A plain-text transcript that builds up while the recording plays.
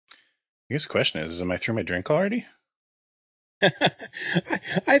I guess the question is, am I through my drink already?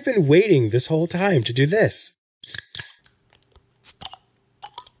 I've been waiting this whole time to do this.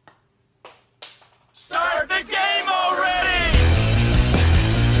 Start the game already!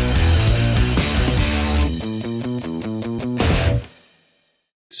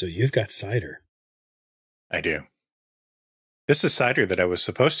 So you've got cider. I do. This is cider that I was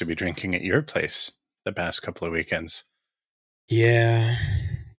supposed to be drinking at your place the past couple of weekends. Yeah.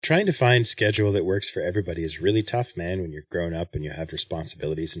 Trying to find schedule that works for everybody is really tough, man, when you're grown up and you have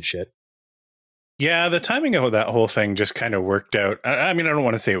responsibilities and shit. Yeah, the timing of that whole thing just kind of worked out. I mean, I don't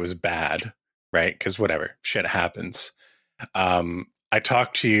want to say it was bad, right? Because whatever, shit happens. I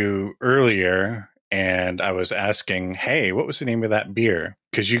talked to you earlier and I was asking, hey, what was the name of that beer?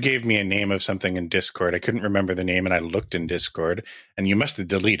 Because you gave me a name of something in Discord. I couldn't remember the name and I looked in Discord and you must have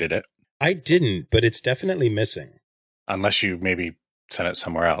deleted it. I didn't, but it's definitely missing. Unless you maybe sent it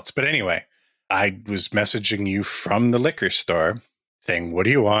somewhere else. But anyway, I was messaging you from the liquor store saying, what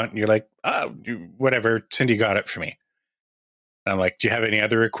do you want? And you're like, whatever, Cindy got it for me. And I'm like, do you have any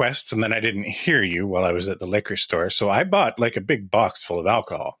other requests? And then I didn't hear you while I was at the liquor store. So I bought like a big box full of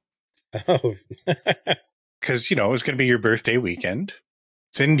alcohol. Oh. Because, it was going to be your birthday weekend.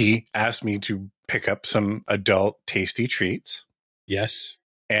 Cindy asked me to pick up some adult tasty treats. Yes.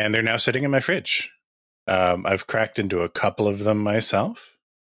 And they're now sitting in my fridge. I've cracked into a couple of them myself.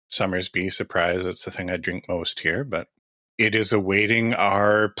 Summersby, surprise, it's the thing I drink most here, but it is awaiting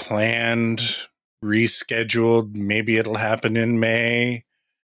our planned, rescheduled, maybe it'll happen in May,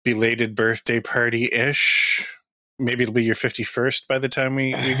 belated birthday party-ish. Maybe it'll be your 51st by the time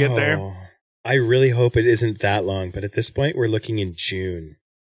we get there. I really hope it isn't that long, but at this point we're looking in June.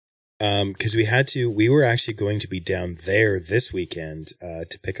 Because we were actually going to be down there this weekend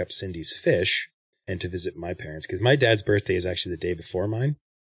to pick up Cindy's fish and to visit my parents, because my dad's birthday is actually the day before mine.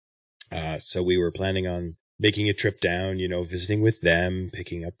 So we were planning on making a trip down, visiting with them,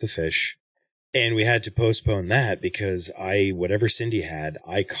 picking up the fish. And we had to postpone that because whatever Cindy had,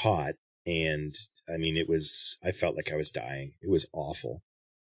 I caught. And I mean, I felt like I was dying. It was awful.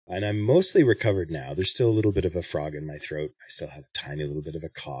 And I'm mostly recovered now. There's still a little bit of a frog in my throat. I still have a tiny little bit of a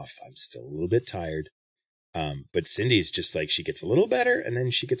cough. I'm still a little bit tired. But Cindy's just like, she gets a little better and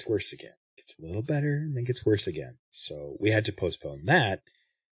then she gets worse again. Gets a little better and then gets worse again. So we had to postpone that.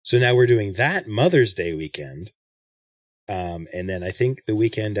 So now we're doing that Mother's Day weekend. And then I think the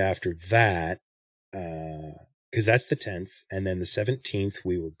weekend after that, because that's the 10th. And then the 17th,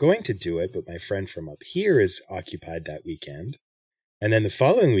 we were going to do it, but my friend from up here is occupied that weekend. And then the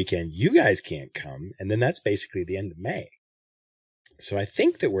following weekend, you guys can't come. And then that's basically the end of May. So I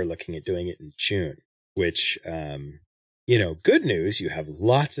think that we're looking at doing it in June, which, good news, you have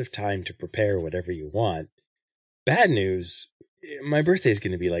lots of time to prepare whatever you want. Bad news, my birthday is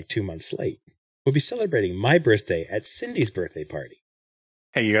going to be like 2 months late. We'll be celebrating my birthday at Cindy's birthday party.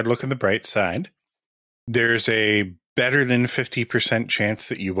 Hey, you got to look on the bright side. There's a better than 50% chance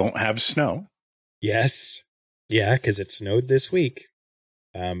that you won't have snow. Yes. Yeah, because it snowed this week.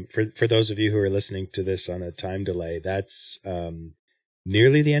 For those of you who are listening to this on a time delay, that's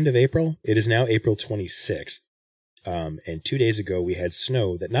nearly the end of April. It is now April 26th. And 2 days ago, we had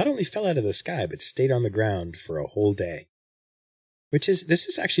snow that not only fell out of the sky, but stayed on the ground for a whole day. This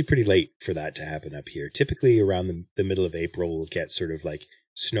is actually pretty late for that to happen up here. Typically around the middle of April, we'll get sort of like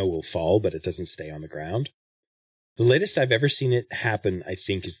snow will fall, but it doesn't stay on the ground. The latest I've ever seen it happen, I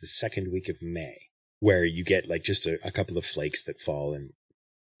think, is the second week of May, where you get like just a couple of flakes that fall and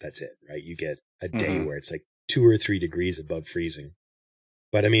that's it, right? You get a day where it's like 2 or 3 degrees above freezing.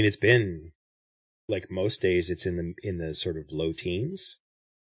 But I mean, it's been like most days, it's in the sort of low teens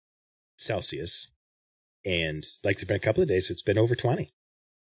Celsius. And like there've been a couple of days, so it's been over 20.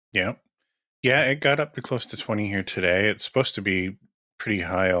 Yeah. Yeah, it got up to close to 20 here today. It's supposed to be pretty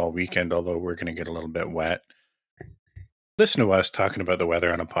high all weekend, although we're going to get a little bit wet. Listen to us talking about the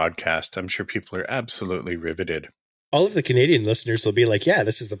weather on a podcast. I'm sure people are absolutely riveted. All of the Canadian listeners will be like, yeah,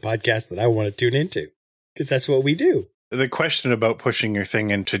 this is the podcast that I want to tune into, because that's what we do. The question about pushing your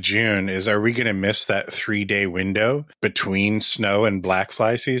thing into June is, are we going to miss that 3-day window between snow and black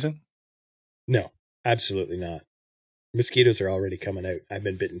fly season? No, absolutely not. Mosquitoes are already coming out. I've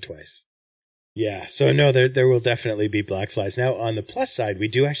been bitten twice. Yeah, so no, there will definitely be black flies. Now, on the plus side, we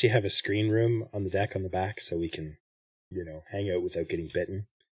do actually have a screen room on the deck on the back, so we can, hang out without getting bitten.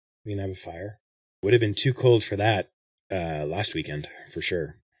 We can have a fire. Would have been too cold for that last weekend, for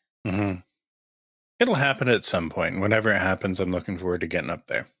sure. Mm-hmm. It'll happen at some point. Whenever it happens, I'm looking forward to getting up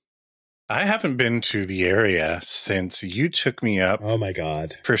there. I haven't been to the area since you took me up. Oh, my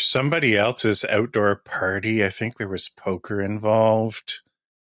God. For somebody else's outdoor party. I think there was poker involved.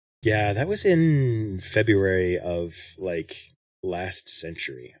 Yeah, that was in February of last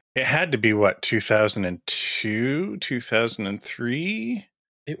century. It had to be what, 2002, 2003?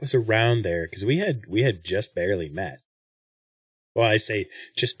 It was around there because we had just barely met. Well, I say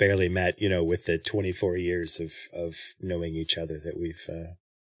just barely met, with the 24 years of knowing each other that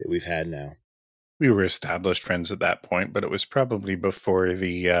we've had now. We were established friends at that point, but it was probably before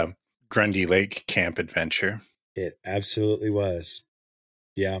the Grundy Lake camp adventure. It absolutely was.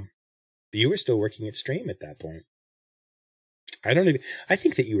 Yeah. You were still working at Stream at that point. I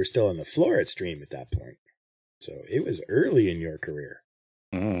think that you were still on the floor at Stream at that point. So it was early in your career.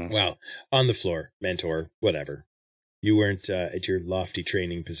 Well, on the floor, mentor, whatever. You weren't at your lofty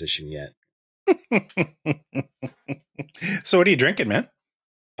training position yet. So what are you drinking, man?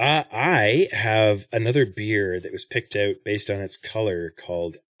 I have another beer that was picked out based on its color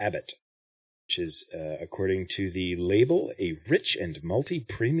called Abbott, which is, according to the label, a rich and malty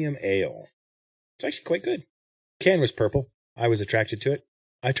premium ale. It's actually quite good. Can was purple. I was attracted to it.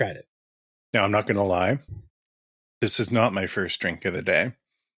 I tried it. Now, I'm not going to lie. This is not my first drink of the day.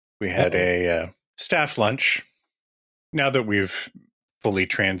 We had a staff lunch. Now that we've fully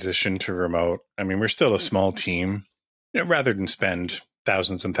transitioned to remote, I mean, we're still a small team. Rather than spend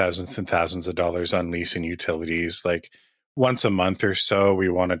thousands and thousands and thousands of dollars on lease and utilities, once a month or so, we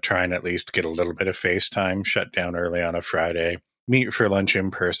want to try and at least get a little bit of FaceTime, shut down early on a Friday, meet for lunch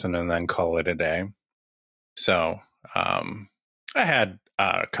in person, and then call it a day. So I had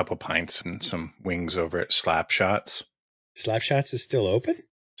a couple pints and some wings over at Slapshots. Slapshots is still open?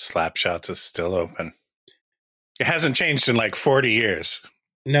 Slapshots is still open. It hasn't changed in 40 years.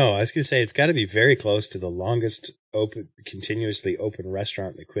 No, I was going to say it's got to be very close to the longest continuously open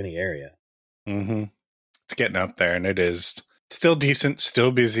restaurant in the Quinny area. Mm-hmm. It's getting up there, and it is still decent,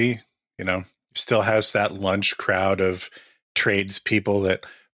 still busy. Still has that lunch crowd of tradespeople that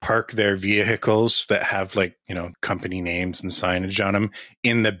park their vehicles that have company names and signage on them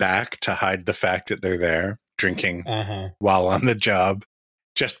in the back to hide the fact that they're there drinking while on the job.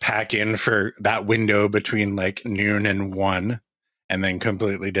 Just pack in for that window between noon and 1 and then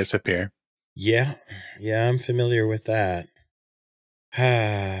completely disappear. Yeah, I'm familiar with that.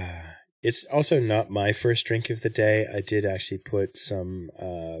 It's also not my first drink of the day. I did actually put some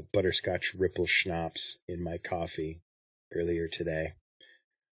butterscotch ripple schnapps in my coffee earlier today.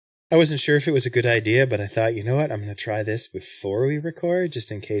 I wasn't sure if it was a good idea, but I thought, you know what, I'm going to try this before we record, just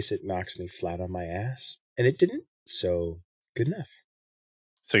in case it knocks me flat on my ass. And it didn't, so good enough.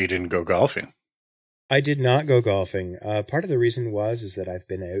 So you didn't go golfing? I did not go golfing. Part of the reason is that I've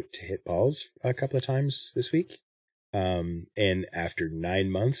been out to hit balls a couple of times this week. And after 9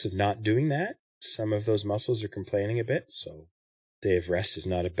 months of not doing that, some of those muscles are complaining a bit. So day of rest is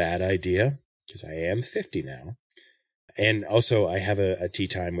not a bad idea because I am 50 now. And also I have a tea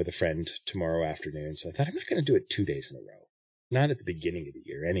time with a friend tomorrow afternoon. So I thought I'm not going to do it 2 days in a row. Not at the beginning of the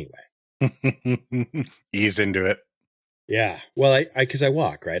year anyway. Ease into it. Yeah. Well, because I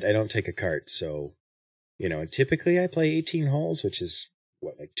walk, right? I don't take a cart. So, and typically I play 18 holes, which is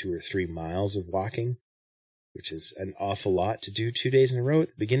 2 or 3 miles of walking, which is an awful lot to do 2 days in a row at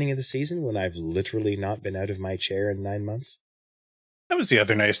the beginning of the season when I've literally not been out of my chair in 9 months. That was the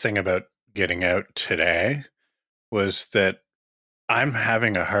other nice thing about getting out today was that I'm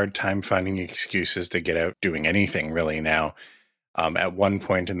having a hard time finding excuses to get out doing anything really now. At one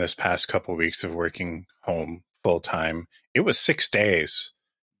point in this past couple of weeks of working home full time, it was 6 days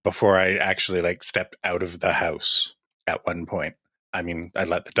before I actually stepped out of the house at one point. I mean, I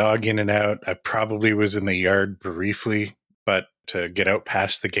let the dog in and out. I probably was in the yard briefly, but to get out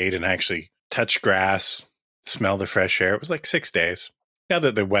past the gate and actually touch grass, smell the fresh air, it was 6 days. Now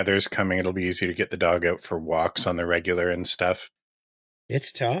that the weather's coming, it'll be easier to get the dog out for walks on the regular and stuff.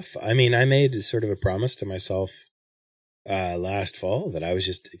 It's tough. I mean, I made sort of a promise to myself last fall that I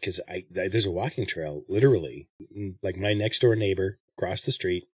was because there's a walking trail, literally, my next door neighbor across the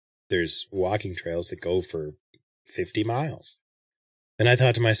street, there's walking trails that go for 50 miles. And I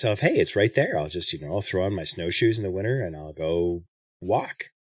thought to myself, hey, it's right there. I'll just, I'll throw on my snowshoes in the winter and I'll go walk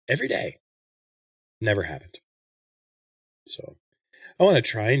every day. Never happened. So I want to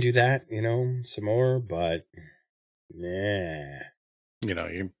try and do that, some more, but nah.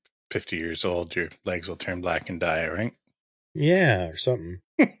 You're 50 years old, your legs will turn black and die, right? Yeah, or something.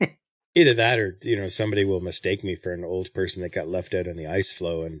 Either that or, somebody will mistake me for an old person that got left out on the ice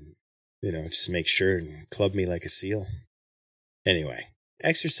floe and, just make sure and club me like a seal. Anyway,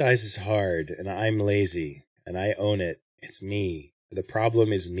 exercise is hard and I'm lazy and I own it. It's me. The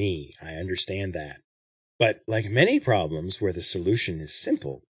problem is me. I understand that. But like many problems where the solution is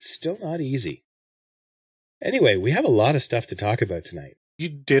simple, it's still not easy. Anyway, we have a lot of stuff to talk about tonight. You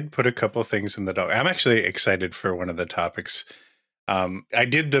did put a couple things in the doc. I'm actually excited for one of the topics. I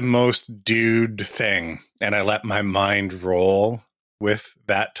did the most dude thing, and I let my mind roll with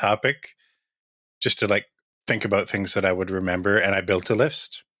that topic just to like think about things that I would remember, and I built a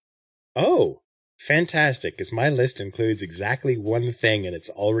list. Oh, fantastic. Because my list includes exactly one thing, and it's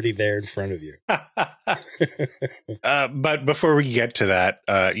already there in front of you. But before we get to that,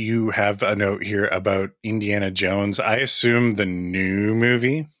 you have a note here about Indiana Jones. I assume the new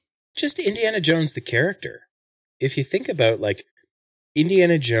movie? Just Indiana Jones, the character. If you think about like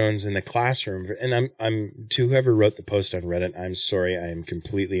Indiana Jones in the classroom, and I'm to whoever wrote the post on Reddit, I'm sorry, I am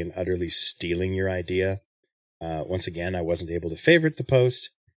completely and utterly stealing your idea. Once again, I wasn't able to favorite the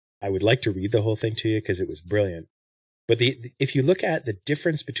post. I would like to read the whole thing to you because it was brilliant. But if you look at the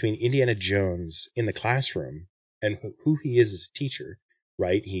difference between Indiana Jones in the classroom and who he is as a teacher,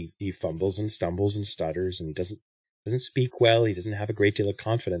 right? He fumbles and stumbles and stutters, and he doesn't speak well. He doesn't have a great deal of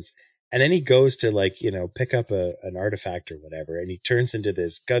confidence. And then he goes to like, pick up an artifact or whatever, and he turns into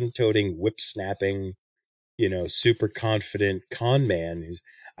this gun-toting, whip-snapping, super confident con man who's,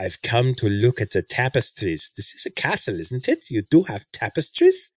 I've come to look at the tapestries. This is a castle, isn't it? You do have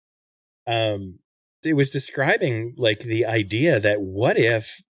tapestries? It was describing like the idea that what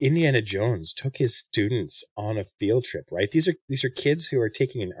if Indiana Jones took his students on a field trip, right? These are kids who are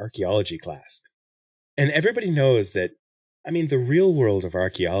taking an archaeology class. And everybody knows that, I mean, the real world of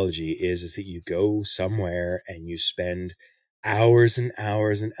archaeology is that you go somewhere and you spend hours and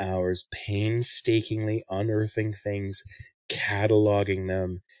hours and hours painstakingly unearthing things, cataloging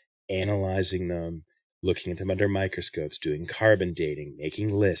them, analyzing them, looking at them under microscopes, doing carbon dating,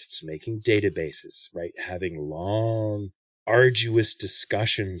 making lists, making databases, right? Having long, arduous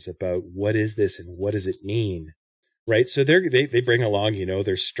discussions about what is this and what does it mean, right? So they bring along,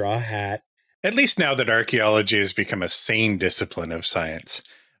 their straw hat. At least now that archaeology has become a sane discipline of science.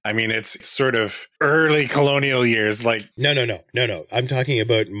 I mean, it's sort of early colonial years, like... No. I'm talking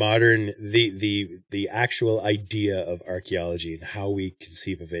about modern, the actual idea of archaeology and how we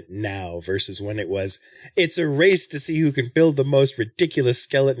conceive of it now versus when it's a race to see who can build the most ridiculous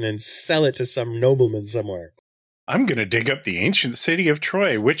skeleton and sell it to some nobleman somewhere. I'm going to dig up the ancient city of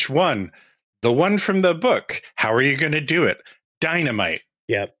Troy. Which one? The one from the book. How are you going to do it? Dynamite.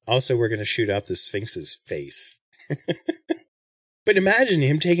 Yeah. Also, we're going to shoot up the Sphinx's face. But imagine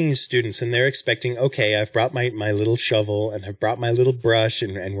him taking his students and they're expecting, okay, I've brought my little shovel and I've brought my little brush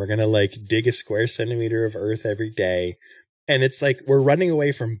and we're going to like dig a square centimeter of earth every day. And it's like we're running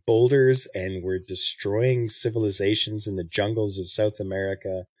away from boulders and we're destroying civilizations in the jungles of South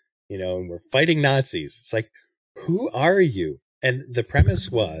America, and we're fighting Nazis. It's like, who are you? And the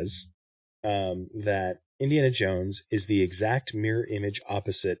premise was that Indiana Jones is the exact mirror image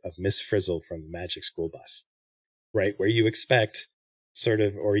opposite of Miss Frizzle from the Magic School Bus, right? Where you expect sort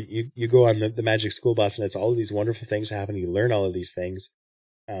of, or you go on the Magic School Bus and it's all of these wonderful things happen. You learn all of these things.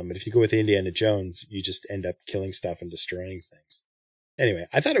 But if you go with Indiana Jones, you just end up killing stuff and destroying things. Anyway,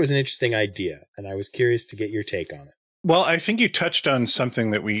 I thought it was an interesting idea and I was curious to get your take on it. Well, I think you touched on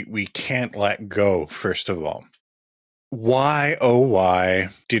something that we can't let go, first of all. Why, oh why,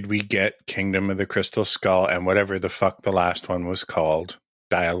 did we get Kingdom of the Crystal Skull and whatever the fuck the last one was called?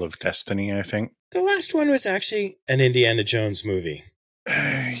 Dial of Destiny, I think. The last one was actually an Indiana Jones movie.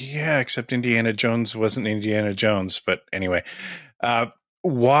 Yeah, except Indiana Jones wasn't Indiana Jones. But anyway,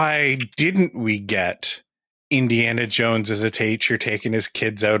 why didn't we get Indiana Jones as a teacher taking his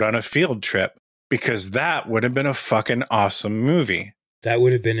kids out on a field trip? Because that would have been a fucking awesome movie. That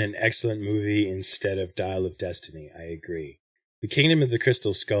would have been an excellent movie instead of Dial of Destiny. I agree. The Kingdom of the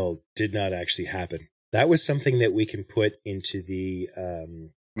Crystal Skull did not actually happen. That was something that we can put into the...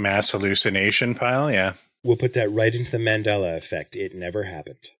 mass hallucination pile, yeah. We'll put that right into the Mandela effect. It never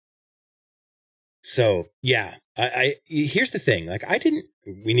happened. So, yeah. I here's the thing. Like,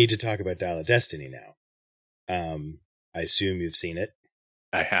 we need to talk about Dial of Destiny now. I assume you've seen it.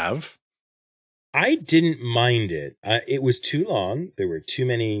 I have. I didn't mind it. It was too long. There were too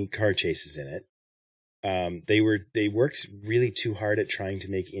many car chases in it. They worked really too hard at trying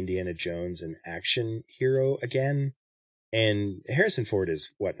to make Indiana Jones an action hero again. And Harrison Ford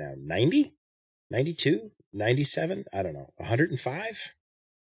is what now? 90? 92? 97? I don't know. 105?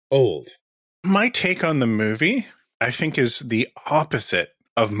 Old. My take on the movie, I think, is the opposite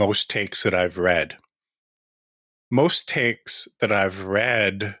of most takes that I've read. Most takes that I've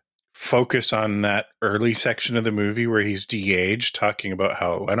read focus on that early section of the movie where he's de-aged, talking about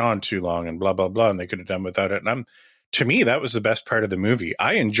how it went on too long and blah, blah, blah, and they could have done without it. And to me, that was the best part of the movie.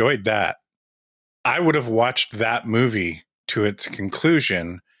 I enjoyed that. I would have watched that movie to its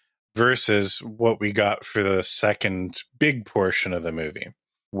conclusion, versus what we got for the second big portion of the movie,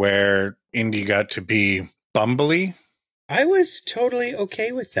 where Indy got to be bumbly. I was totally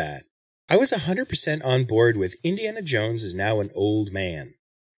okay with that. I was 100% on board with Indiana Jones is now an old man.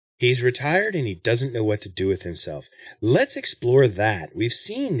 He's retired and he doesn't know what to do with himself. Let's explore that. We've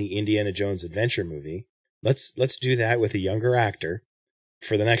seen the Indiana Jones adventure movie. Let's do that with a younger actor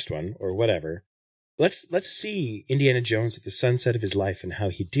for the next one or whatever. Let's see Indiana Jones at the sunset of his life and how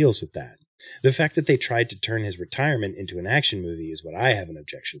he deals with that. The fact that they tried to turn his retirement into an action movie is what I have an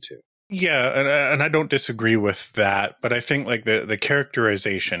objection to. Yeah, and I don't disagree with that, but I think like the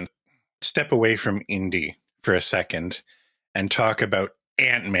characterization, step away from Indy for a second and talk about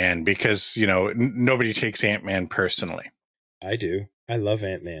Ant-Man, because, you know, nobody takes Ant-Man personally. I do. I love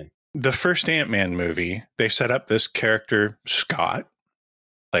Ant-Man. The first Ant-Man movie, they set up this character, Scott,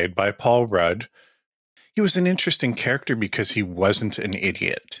 played by Paul Rudd. He was an interesting character because he wasn't an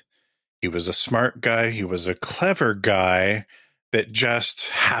idiot. He was a smart guy. He was a clever guy that just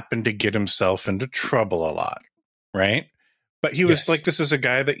happened to get himself into trouble a lot, right? But he was like, this is a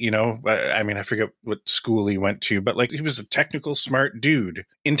guy that, you know, I mean, I forget what school he went to, but like he was a technical, smart dude,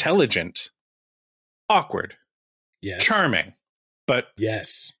 intelligent, awkward, charming. But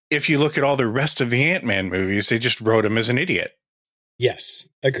if you look at all the rest of the Ant-Man movies, they just wrote him as an idiot. Yes,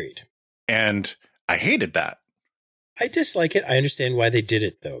 agreed. And I hated that. I dislike it. I understand why they did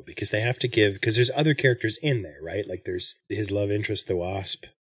it, though, because they have to give, because there's other characters in there, right? Like there's his love interest, the Wasp.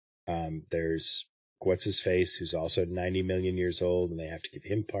 There's what's his face, who's also 90 million years old, and they have to give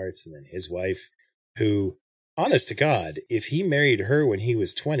him parts. And then his wife, who, honest to God, if he married her when he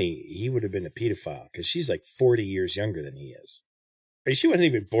was 20, he would have been a pedophile, because she's like 40 years younger than he is. She wasn't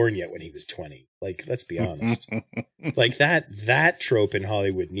even born yet when he was 20. Like, let's be honest. Like that trope in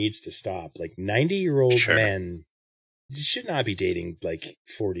Hollywood needs to stop. Like 90-year-old men should not be dating like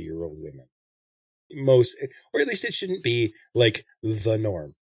 40-year-old women. Or at least it shouldn't be like the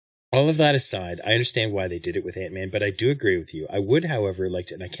norm. All of that aside, I understand why they did it with Ant-Man, but I do agree with you. I would, however, like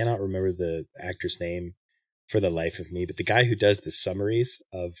to, and I cannot remember the actor's name for the life of me, but the guy who does the summaries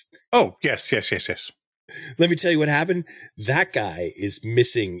of... Oh, yes. Let me tell you what happened. That guy is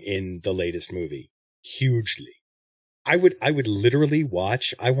missing in the latest movie. Hugely. I would literally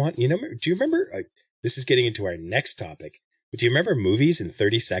watch, do you remember, this is getting into our next topic, but do you remember Movies in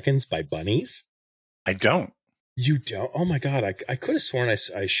 30 Seconds by Bunnies? I don't. You don't? Oh my God. I could have sworn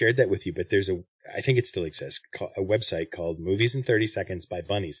I shared that with you, but I think it still exists, a website called Movies in 30 Seconds by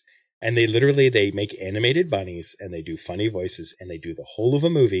Bunnies. And they make animated bunnies and they do funny voices and they do the whole of a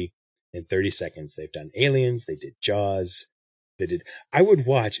movie in 30 seconds. They've done Aliens. They did Jaws. I would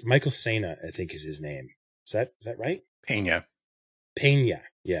watch Michael Cera, I think is his name. Is that right? Pena.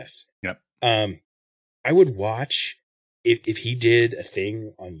 Yes. Yep. I would watch if he did a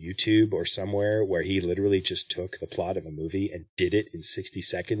thing on YouTube or somewhere where he literally just took the plot of a movie and did it in 60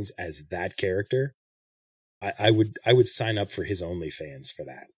 seconds as that character. I would sign up for his OnlyFans for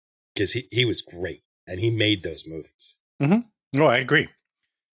that, because he was great and he made those movies. Mm-hmm. No, I agree.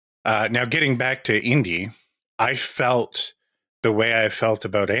 Now getting back to Indy, I felt the way I felt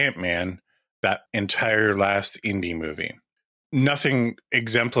about Ant-Man that entire last Indy movie. Nothing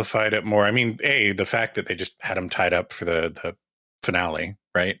exemplified it more. I mean, the fact that they just had him tied up for the finale,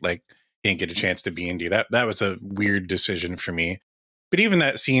 right? Like, he didn't get a chance to be Indy. That was a weird decision for me. But even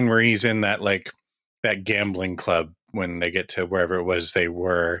that scene where he's in that gambling club when they get to wherever it was they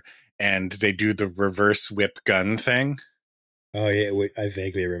were, and they do the reverse whip gun thing. Oh, yeah. I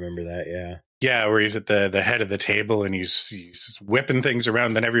vaguely remember that, yeah. Yeah, where he's at the head of the table and he's whipping things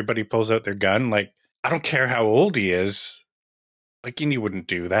around, then everybody pulls out their gun. Like, I don't care how old he is. Like, Indy wouldn't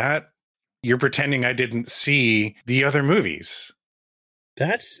do that. You're pretending I didn't see the other movies.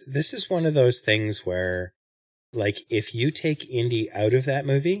 This is one of those things where, like, if you take Indy out of that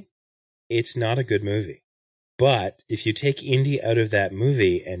movie, it's not a good movie. But if you take Indy out of that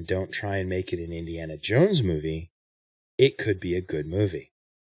movie and don't try and make it an Indiana Jones movie, it could be a good movie.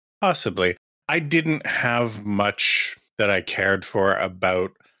 Possibly. I didn't have much that I cared for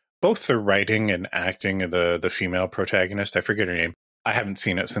about both the writing and acting of the female protagonist. I forget her name. I haven't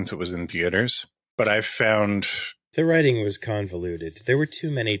seen it since it was in theaters, but I've found... The writing was convoluted. There were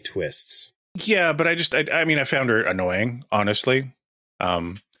too many twists. Yeah, but I found her annoying, honestly.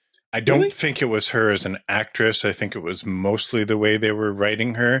 I don't think it was her as an actress. I think it was mostly the way they were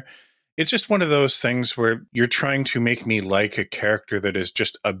writing her. It's just one of those things where you're trying to make me like a character that is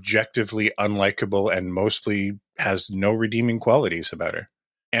just objectively unlikable and mostly has no redeeming qualities about her.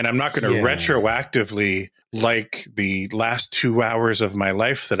 And I'm not going to retroactively like the last 2 hours of my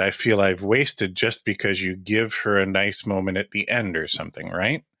life that I feel I've wasted just because you give her a nice moment at the end or something,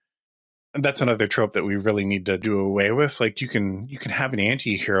 right? that's another trope that we really need to do away with. Like you can have an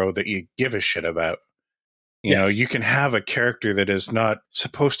anti-hero that you give a shit about. You know, you can have a character that is not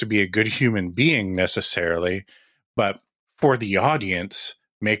supposed to be a good human being necessarily, but for the audience,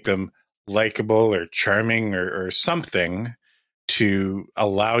 make them likable or charming or something to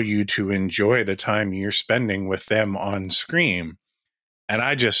allow you to enjoy the time you're spending with them on screen. And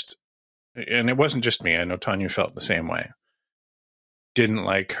and it wasn't just me. I know Tanya felt the same way. Didn't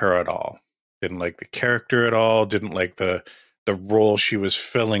like her at all. Didn't like the character at all. Didn't like the role she was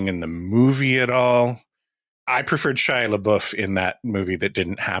filling in the movie at all. I preferred Shia LaBeouf in that movie that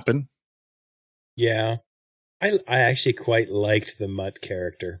didn't happen. Yeah. I actually quite liked the Mutt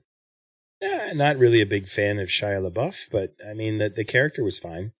character. Not really a big fan of Shia LaBeouf, but I mean, the character was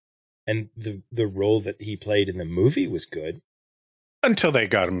fine. And the role that he played in the movie was good. Until they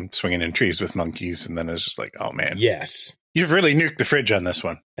got him swinging in trees with monkeys, and then it's just like, oh man. Yes. You've really nuked the fridge on this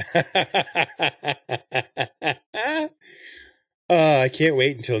one. I can't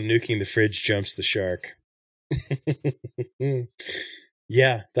wait until nuking the fridge jumps the shark.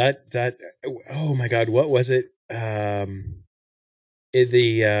 Yeah, that oh my god, what was it? Have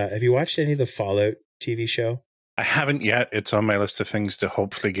you watched any of the Fallout TV show? I haven't yet. It's on my list of things to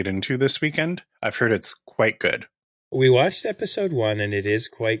hopefully get into this weekend. I've heard it's quite good. We watched episode 1 and it is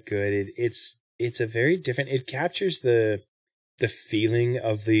quite good. It's a very different, it captures the feeling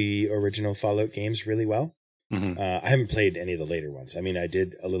of the original Fallout games really well. Mm-hmm. I haven't played any of the later ones. I mean, I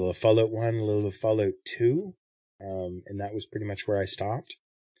did a little of Fallout 1, a little of Fallout 2, and that was pretty much where I stopped.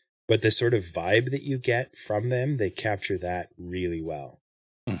 But the sort of vibe that you get from them, they capture that really well.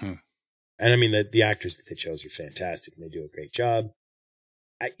 Mm-hmm. And I mean, the actors that they chose are fantastic, and they do a great job.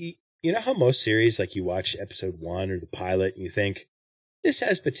 You know how most series, like you watch episode 1 or the pilot, and you think, this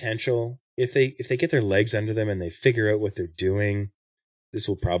has potential. If they get their legs under them and they figure out what they're doing, this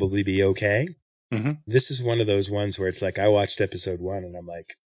will probably be okay. Mm-hmm. This is one of those ones where it's like, I watched episode 1 and I'm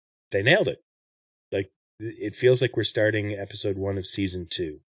like, they nailed it. Like, it feels like we're starting episode 1 of season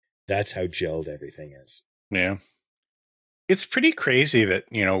 2. That's how gelled everything is. Yeah. It's pretty crazy that,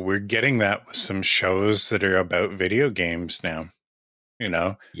 you know, we're getting that with some shows that are about video games now, you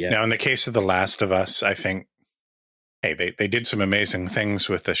know? Yeah. Now, in the case of The Last of Us, I think, hey, they did some amazing things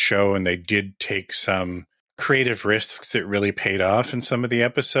with the show, and they did take some creative risks that really paid off in some of the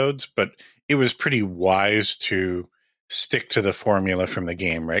episodes, but it was pretty wise to stick to the formula from the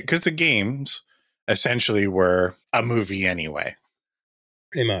game, right? Because the games essentially were a movie anyway.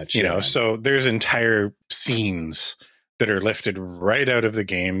 Pretty much. You know, so there's entire scenes that are lifted right out of the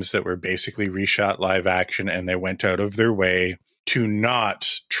games that were basically reshot live action, and they went out of their way to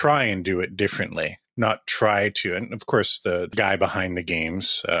not try and do it differently, not try to. And of course, the guy behind the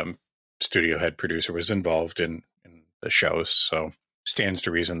games, studio head producer, was involved in the shows. So stands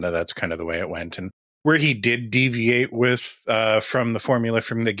to reason that that's kind of the way it went. And where he did deviate with from the formula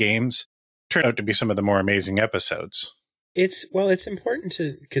from the games turned out to be some of the more amazing episodes. It's important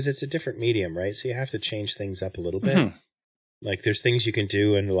because it's a different medium, right? So you have to change things up a little bit. Mm-hmm. Like there's things you can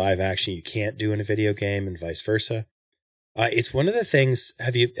do in live action you can't do in a video game, and vice versa. It's one of the things.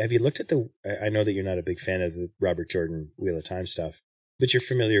 Have you looked at I know that you're not a big fan of the Robert Jordan Wheel of Time stuff, but you're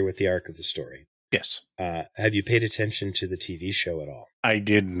familiar with the arc of the story. Yes. Have you paid attention to the TV show at all? I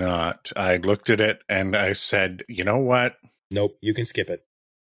did not. I looked at it and I said, you know what? Nope, you can skip it.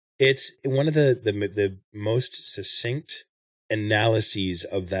 It's one of the most succinct analyses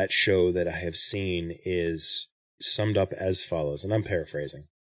of that show that I have seen is summed up as follows, and I'm paraphrasing,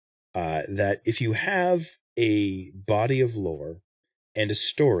 that if you have a body of lore and a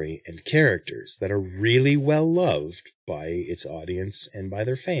story and characters that are really well loved by its audience and by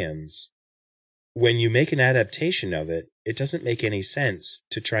their fans, when you make an adaptation of it, it doesn't make any sense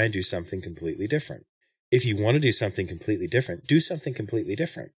to try and do something completely different. If you want to do something completely different, do something completely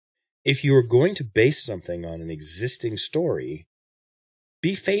different. If you are going to base something on an existing story,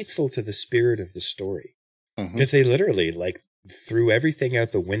 be faithful to the spirit of the story. Because they literally threw everything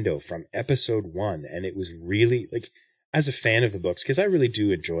out the window from episode 1. And it was really as a fan of the books, because I really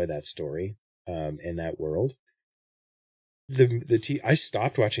do enjoy that story and that world. I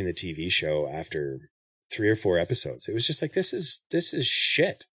stopped watching the TV show after 3 or 4 episodes. It was just like, this is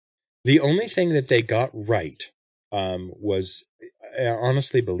shit. The only thing that they got right was, I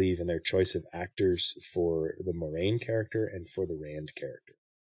honestly believe in their choice of actors for the Moraine character and for the Rand character.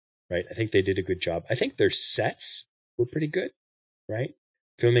 Right? I think they did a good job. I think their sets were pretty good, right?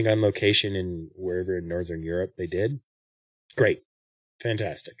 Filming on location in wherever in Northern Europe they did. Great.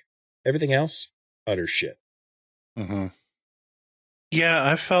 Fantastic. Everything else, utter shit. Mm-hmm. Yeah,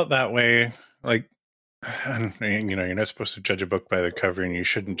 I felt that way. Like, And, you know, you're not supposed to judge a book by the cover, and you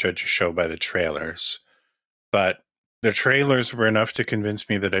shouldn't judge a show by the trailers. But the trailers were enough to convince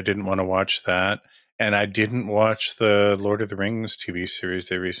me that I didn't want to watch that. And I didn't watch the Lord of the Rings TV series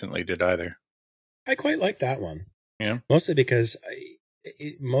they recently did either. I quite like that one. Yeah. Mostly because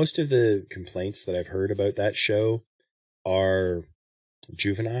most of the complaints that I've heard about that show are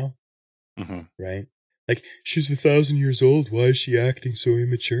juvenile, right? Like, she's 1,000 years old. Why is she acting so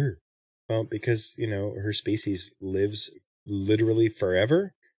immature? Well, because, you know, her species lives literally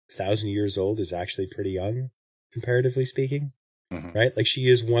forever. 1,000 years old is actually pretty young, comparatively speaking, right? Like, she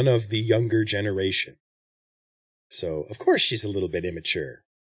is one of the younger generation. So, of course, she's a little bit immature,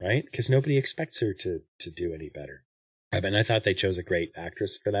 right? Because nobody expects her to do any better. And I thought they chose a great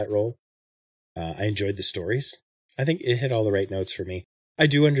actress for that role. I enjoyed the stories. I think it hit all the right notes for me. I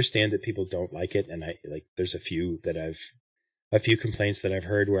do understand that people don't like it, and there's a few complaints that I've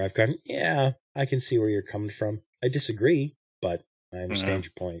heard where I've gone, yeah, I can see where you're coming from. I disagree, but I understand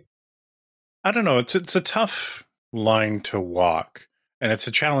your point. I don't know. It's a tough line to walk, and it's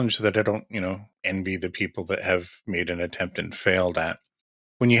a challenge that I don't, you know, envy the people that have made an attempt and failed at.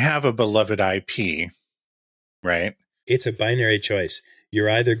 When you have a beloved IP, right? It's a binary choice. You're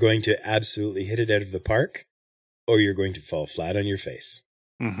either going to absolutely hit it out of the park, or you're going to fall flat on your face.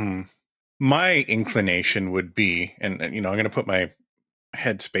 My inclination would be, and you know, I'm going to put my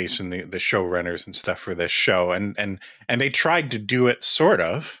headspace in the showrunners and stuff for this show, and they tried to do it sort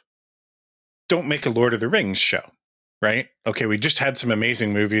of. Don't make a Lord of the Rings show, right? Okay, we just had some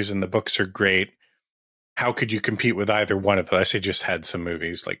amazing movies and the books are great. How could you compete with either one of those? I say just had some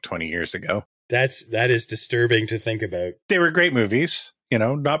movies like 20 years ago. That is disturbing to think about. They were great movies, you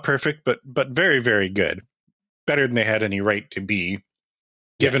know, not perfect, but very, very good. Better than they had any right to be,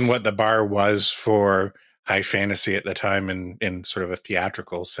 given what the bar was for high fantasy at the time in sort of a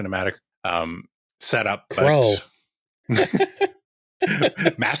theatrical cinematic setup. Krull.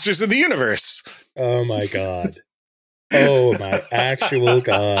 But Masters of the Universe. Oh my God. Oh my actual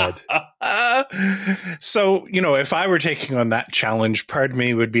God. So, you know, if I were taking on that challenge, part of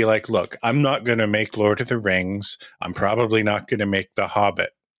me would be like, look, I'm not going to make Lord of the Rings. I'm probably not going to make The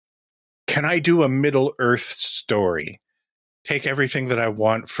Hobbit. Can I do a Middle Earth story? Take everything that I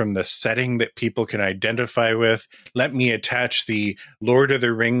want from the setting that people can identify with. Let me attach the Lord of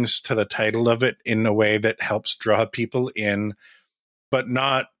the Rings to the title of it in a way that helps draw people in, but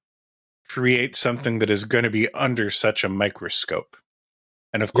not create something that is going to be under such a microscope.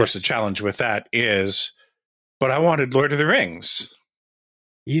 And of course, the challenge with that is, but I wanted Lord of the Rings.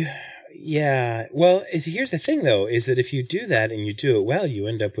 Yeah. Well, here's the thing, though, is that if you do that and you do it well, you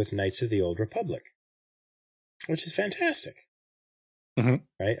end up with Knights of the Old Republic, which is fantastic.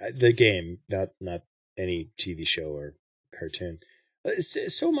 Right? The game, not any TV show or cartoon.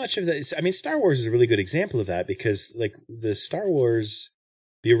 So much of that, I mean, Star Wars is a really good example of that because, like, the Star Wars,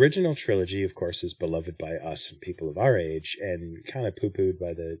 the original trilogy, of course, is beloved by us and people of our age and kind of poo-pooed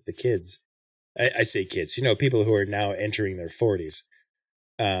by the kids. I say kids, you know, people who are now entering their 40s.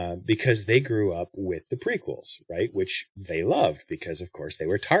 Because they grew up with the prequels, right? Which they loved because, of course, they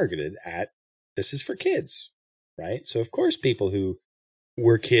were targeted at, this is for kids, right? So, of course, people who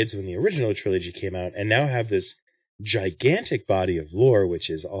were kids when the original trilogy came out and now have this gigantic body of lore, which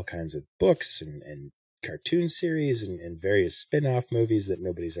is all kinds of books and cartoon series and various spin-off movies that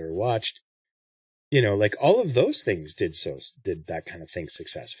nobody's ever watched. You know, like all of those things did that kind of thing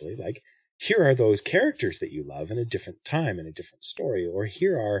successfully. Like, here are those characters that you love in a different time, in a different story, or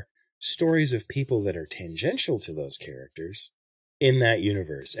here are stories of people that are tangential to those characters in that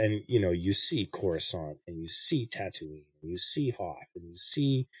universe. And, you know, you see Coruscant, and you see Tatooine, and you see Hoth, and you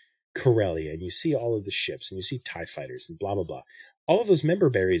see Corellia, and you see all of the ships, and you see TIE fighters, and blah, blah, blah. All of those member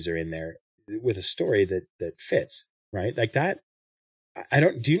berries are in there with a story that fits, right? Like that.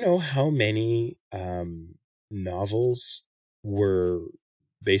 Do you know how many novels were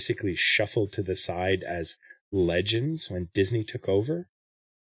basically shuffled to the side as legends when Disney took over?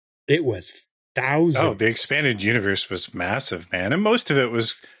 It was thousands. Oh, the expanded universe was massive, man. And most of it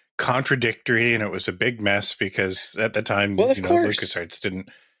was contradictory and it was a big mess because at the time, well, of course, LucasArts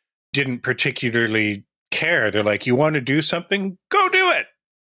didn't particularly care. They're like, you want to do something? Go do it.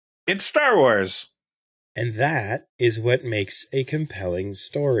 It's Star Wars. And that is what makes a compelling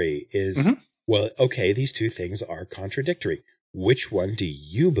story is, well, okay, these two things are contradictory. Which one do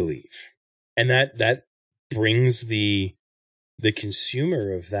you believe? And that brings the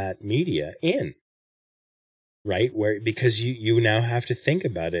consumer of that media in, right? Because you now have to think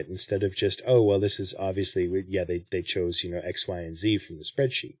about it instead of just, oh, well, this is obviously, they chose, you know, X, Y, and Z from the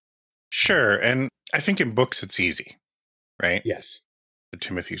spreadsheet. Sure. And I think in books, it's easy, right? Yes. the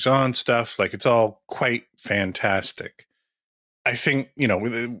Timothy Zahn stuff. Like, it's all quite fantastic. I think, you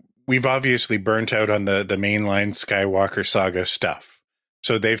know, we've obviously burnt out on the mainline Skywalker saga stuff.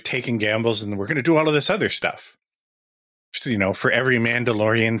 So they've taken gambles and we're going to do all of this other stuff. So, you know, for every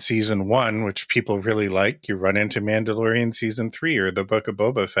Mandalorian season 1, which people really like, you run into Mandalorian season 3 or the Book of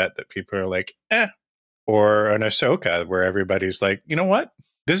Boba Fett that people are like, or an Ahsoka where everybody's like, you know what?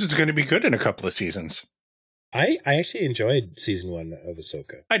 This is going to be good in a couple of seasons. I actually enjoyed season 1 of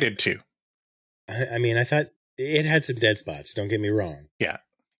Ahsoka. I did too. I mean, I thought it had some dead spots. Don't get me wrong. Yeah.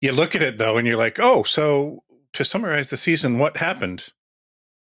 You look at it though, and you're like, oh, so to summarize the season, what happened?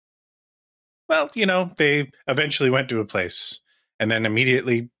 Well, you know, they eventually went to a place and then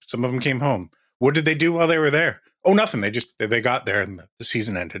immediately some of them came home. What did they do while they were there? Oh, nothing. They got there and the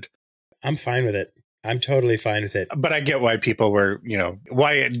season ended. I'm fine with it. I'm totally fine with it. But I get why people were, you know,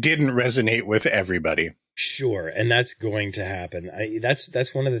 why it didn't resonate with everybody. Sure. And that's going to happen.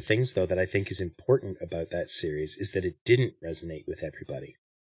 That's one of the things, though, that I think is important about that series is that it didn't resonate with everybody.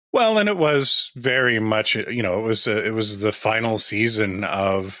 Well, and it was very much, you know, it was the final season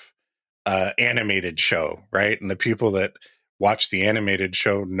of animated show, right? And the people that watched the animated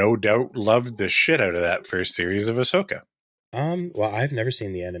show no doubt loved the shit out of that first series of Ahsoka. Well, I've never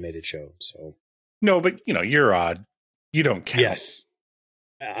seen the animated show, so. No, but, you know, you're odd. You don't count. Yes.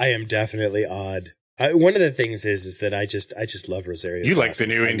 I am definitely odd. One of the things is that I just love Rosario. You like the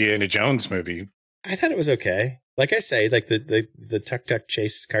new Indiana Jones movie. I thought it was okay. Like I say, like the tuk-tuk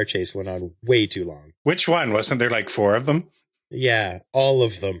car chase went on way too long. Which one? Wasn't there like 4 of them? Yeah, all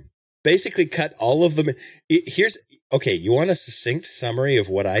of them. Basically cut all of them. Okay, you want a succinct summary of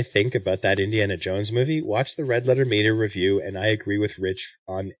what I think about that Indiana Jones movie? Watch the Red Letter Media review, and I agree with Rich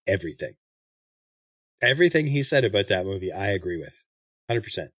on everything. Everything he said about that movie, I agree with.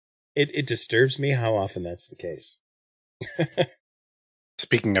 100%. It disturbs me how often that's the case.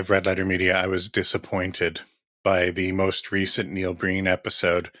 Speaking of Red Letter Media, I was disappointed by the most recent Neil Breen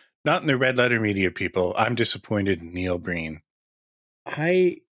episode. Not in the Red Letter Media people. I'm disappointed in Neil Breen.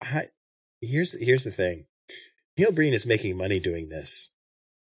 Here's the thing. Neil Breen is making money doing this.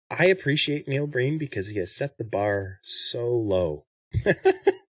 I appreciate Neil Breen because he has set the bar so low.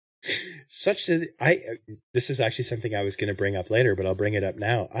 Such that this is actually something I was going to bring up later, but I'll bring it up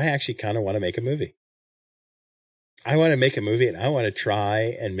now. I actually kind of want to make a movie. I want to make a movie and I want to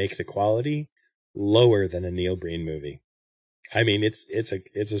try and make the quality lower than a Neil Breen movie. I mean, it's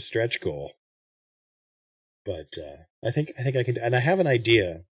a stretch goal, but I think I can, and I have an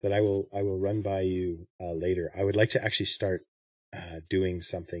idea that I will run by you later. I would like to actually start doing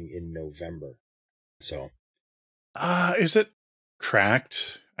something in November. So, is it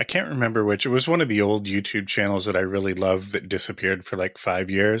Cracked? I can't remember which. It was one of the old YouTube channels that I really loved that disappeared for like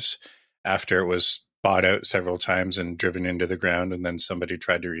 5 years after it was bought out several times and driven into the ground, and then somebody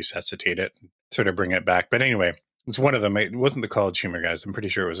tried to resuscitate it and sort of bring it back. But anyway, it's one of them. It wasn't the College Humor guys. I'm pretty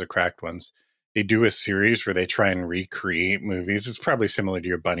sure it was the Cracked ones. They do a series where they try and recreate movies. It's probably similar to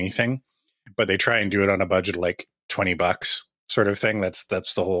your bunny thing, but they try and do it on a budget of like $20 sort of thing. That's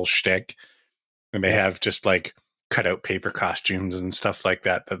the whole shtick. And they have just like cut out paper costumes and stuff like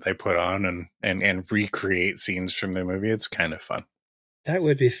that they put on and recreate scenes from the movie. It's kind of fun. That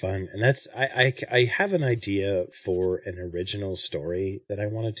would be fun. And that's, I have an idea for an original story that I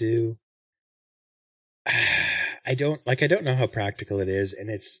want to do. I don't know how practical it is. And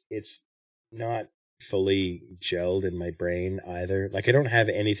it's not fully gelled in my brain either. Like I don't have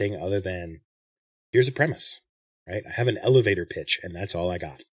anything other than here's a premise, right? I have an elevator pitch and that's all I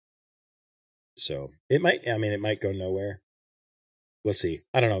got. So it might go nowhere. We'll see.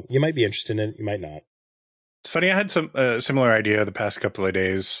 I don't know. You might be interested in it. You might not. It's funny. I had some similar idea the past couple of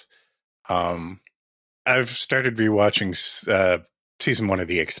days. I've started rewatching season 1 of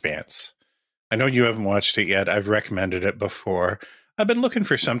The Expanse. I know you haven't watched it yet. I've recommended it before. I've been looking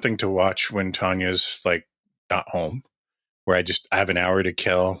for something to watch when Tanya's like not home, where I have an hour to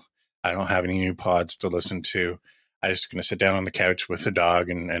kill. I don't have any new pods to listen to. I'm just going to sit down on the couch with the dog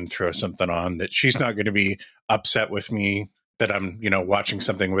and throw something on that she's not going to be upset with me that I'm, you know, watching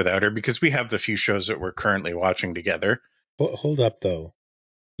something without her, because we have the few shows that we're currently watching together. Hold up, though.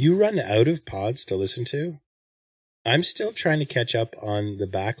 You run out of pods to listen to? I'm still trying to catch up on the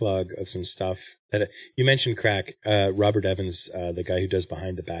backlog of some stuff that you mentioned. Crack. Robert Evans, the guy who does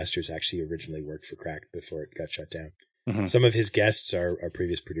Behind the Bastards, actually originally worked for Crack before it got shut down. Mm-hmm. Some of his guests are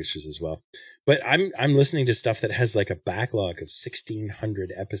previous producers as well. But I'm listening to stuff that has like a backlog of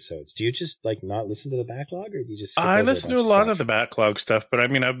 1,600 episodes. Do you just like not listen to the backlog, or do you just? I listen to a lot of the backlog stuff, but I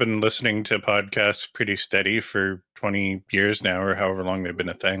mean, I've been listening to podcasts pretty steady for 20 years now, or however long they've been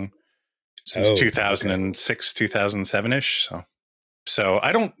a thing. Since 2006, 2007-ish. So So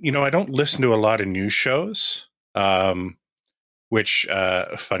I don't listen to a lot of news shows. Which,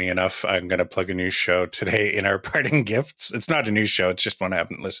 funny enough, I'm going to plug a news show today in our parting gifts. It's not a news show. It's just one I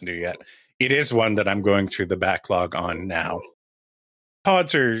haven't listened to yet. It is one that I'm going through the backlog on now.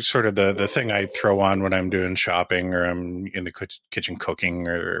 Pods are sort of the thing I throw on when I'm doing shopping or I'm in the kitchen cooking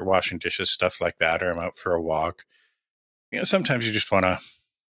or washing dishes, stuff like that, or I'm out for a walk. Sometimes you just want to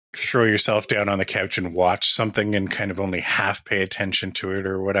throw yourself down on the couch and watch something and kind of only half pay attention to it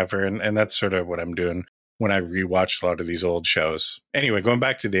or whatever. And that's sort of what I'm doing when I rewatched a lot of these old shows. Anyway, going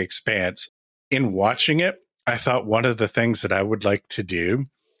back to The Expanse, in watching it, I thought one of the things that I would like to do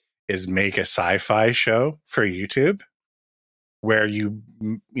is make a sci-fi show for YouTube where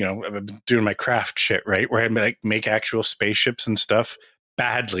I'm doing my craft shit, right? Where I make actual spaceships and stuff,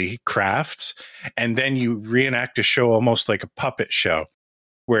 badly crafts, and then you reenact a show almost like a puppet show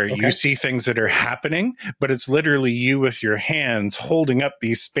where you see things that are happening, but it's literally you with your hands holding up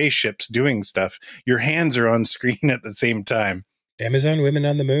these spaceships doing stuff. Your hands are on screen at the same time. Amazon Women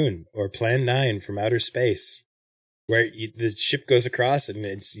on the Moon or Plan 9 from Outer Space, where the ship goes across and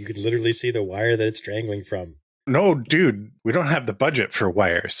you could literally see the wire that it's strangling from. No, dude, we don't have the budget for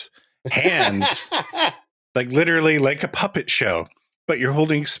wires. Hands, like literally like a puppet show, but you're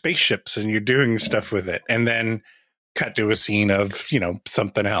holding spaceships and you're doing stuff with it. And then cut to a scene of,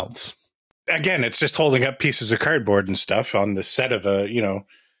 something else. Again, it's just holding up pieces of cardboard and stuff on the set of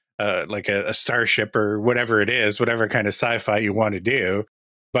like a starship or whatever it is, whatever kind of sci-fi you want to do.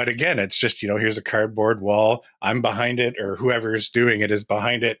 But again, it's just, here's a cardboard wall. I'm behind it, or whoever's doing it is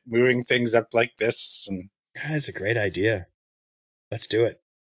behind it, moving things up like this. And that's a great idea. Let's do it.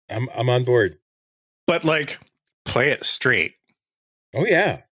 I'm on board. But play it straight. Oh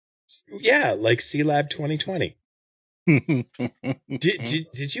yeah. Yeah, like C-Lab 2020.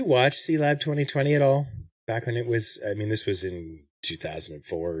 Did you watch C-Lab 2020 at all? Back when it was, this was in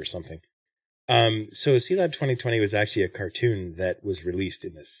 2004 or something. So C-Lab 2020 was actually a cartoon that was released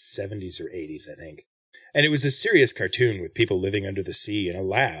in the 70s or 80s, I think. And it was a serious cartoon with people living under the sea in a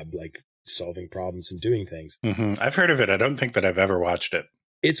lab, solving problems and doing things. Mm-hmm. I've heard of it. I don't think that I've ever watched it.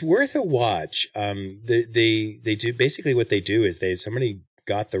 It's worth a watch. They do basically what they do is somebody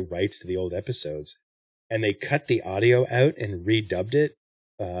got the rights to the old episodes and they cut the audio out and redubbed it,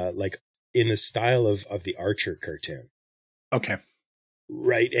 in the style of the Archer cartoon. Okay.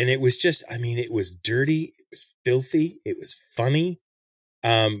 Right. And it was just, it was dirty. It was filthy. It was funny.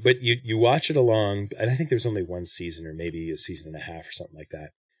 But you watch it along, and I think there's only one season or maybe a season and a half or something like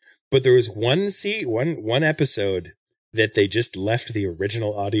that. But there was one episode that they just left the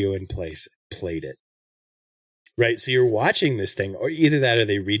original audio in place, played it. Right. So you're watching this thing, or either that or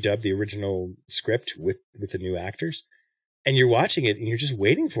they redubbed the original script with the new actors, and you're watching it and you're just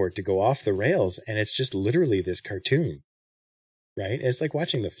waiting for it to go off the rails. And it's just literally this cartoon. Right. And it's like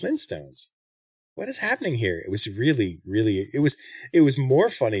watching the Flintstones. What is happening here? It was really, really, it was more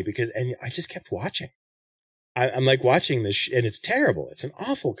funny and I just kept watching. I'm watching this and it's terrible. It's an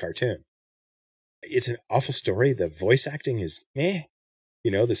awful cartoon. It's an awful story. The voice acting is the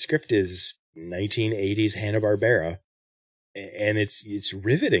script is 1980s Hanna-Barbera, and it's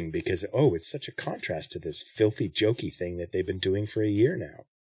riveting because, it's such a contrast to this filthy, jokey thing that they've been doing for a year now.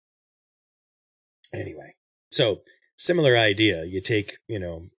 Anyway, so similar idea. You take,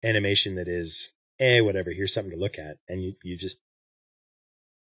 animation that is, whatever, here's something to look at, and you just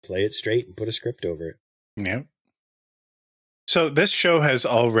play it straight and put a script over it. Yeah. So this show has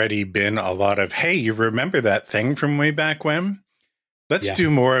already been a lot of, hey, you remember that thing from way back when? Let's do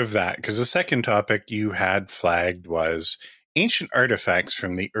more of that, because the second topic you had flagged was ancient artifacts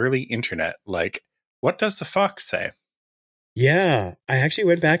from the early internet, like, what does the fox say? Yeah, I actually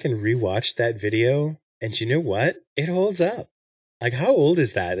went back and rewatched that video, and you know what? It holds up. How old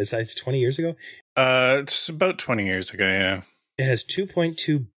is that? Is that 20 years ago? It's about 20 years ago, yeah. It has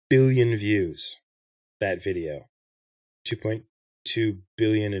 2.2 billion views, that video. 2.2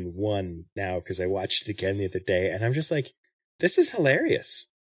 billion and one now, because I watched it again the other day, and I'm just like, this is hilarious.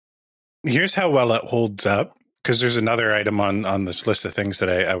 Here's how well it holds up, because there's another item on this list of things that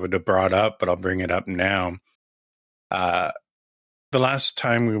I would have brought up, but I'll bring it up now. The last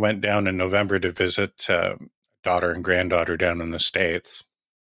time we went down in November to visit daughter and granddaughter down in the States,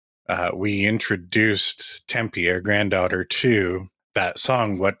 we introduced Tempe, our granddaughter, to that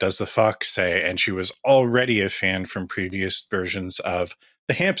song, What Does the Fox Say? And she was already a fan from previous versions of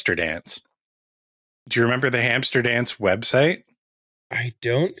the Hamster Dance. Do you remember the Hamster Dance website? I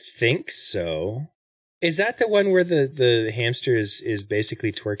don't think so. Is that the one where the hamster is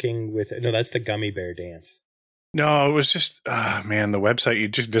basically twerking with... No, that's the Gummy Bear Dance. No, it was just, man, the website, you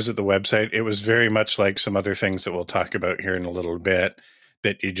just visit the website. It was very much like some other things that we'll talk about here in a little bit,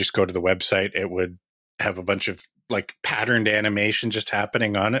 that you just go to the website. It would have a bunch of like patterned animation just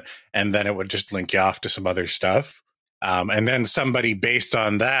happening on it. And then it would just link you off to some other stuff. And then somebody based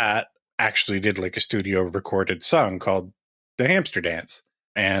on that actually did like a studio recorded song called The Hamster Dance.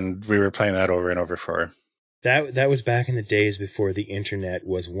 And we were playing that over and over for her. That was back in the days before the internet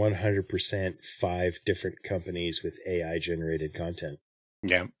was 100% 5 different companies with AI generated content.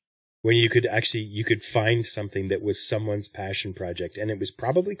 Yeah. When you could find something that was someone's passion project, and it was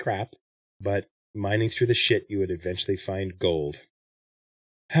probably crap, but mining through the shit, you would eventually find gold.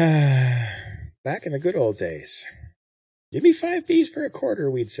 Back in the good old days. Give me 5 Bs for a quarter,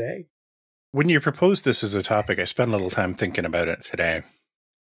 we'd say. When you proposed this as a topic, I spent a little time thinking about it today.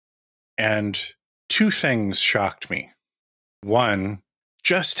 And 2 things shocked me. One,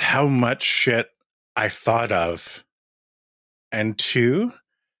 just how much shit I thought of. And 2,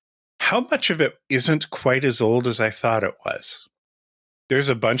 how much of it isn't quite as old as I thought it was. There's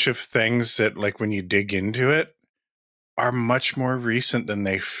a bunch of things that, like, when you dig into it, are much more recent than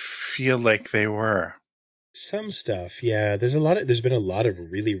they feel like they were. Some stuff, yeah. There's been a lot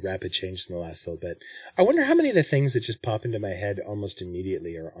of really rapid change in the last little bit. I wonder how many of the things that just pop into my head almost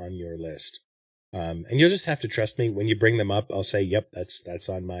immediately are on your list. And you'll just have to trust me when you bring them up. I'll say, "Yep, that's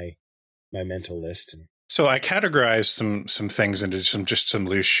on my mental list." So I categorized some things into some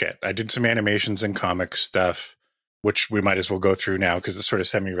loose shit. I did some animations and comic stuff, which we might as well go through now because it's sort of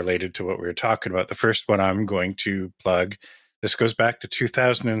semi-related to what we were talking about. The first one I'm going to plug, this goes back to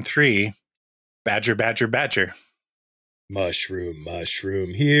 2003, Badger, Badger, Badger. Mushroom,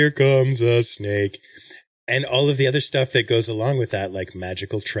 mushroom, here comes a snake. And all of the other stuff that goes along with that, like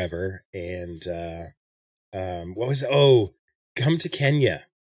Magical Trevor and what was it? Oh, Come to Kenya.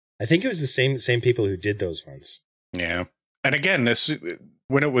 I think it was the same people who did those ones. Yeah. And again, this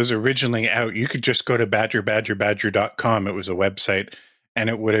when it was originally out, you could just go to badgerbadgerbadger.com. It was a website, and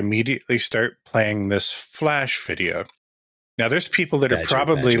it would immediately start playing this Flash video. Now, there's people that are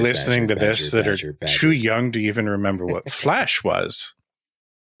probably listening to this that are too young to even remember what Flash was.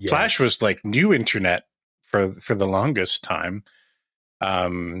 Yes. Flash was like new internet for the longest time.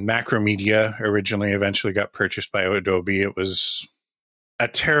 Macromedia originally eventually got purchased by Adobe. It was a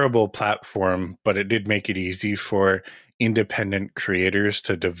terrible platform, but it did make it easy for independent creators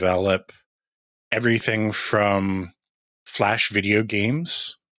to develop everything from Flash video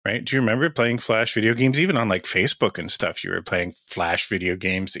games, right? Do you remember playing Flash video games? Even on like Facebook and stuff, you were playing Flash video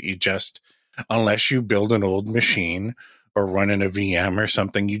games that you just, unless you build an old machine or run in a VM or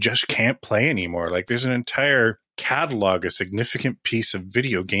something, you just can't play anymore. Like there's an entire catalog, a significant piece of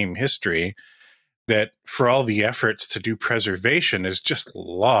video game history that for all the efforts to do preservation is just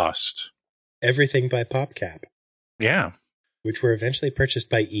lost. Everything by PopCap. Yeah. Which were eventually purchased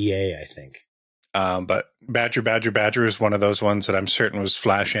by EA, I think. But Badger, Badger, Badger is one of those ones that I'm certain was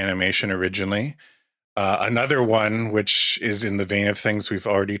Flash animation originally. Another one, which is in the vein of things we've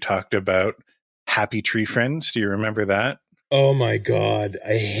already talked about, Happy Tree Friends. Do you remember that? Oh my God.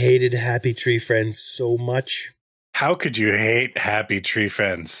 I hated Happy Tree Friends so much. How could you hate Happy Tree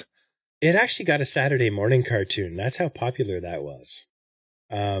Friends? It actually got a Saturday morning cartoon. That's how popular that was.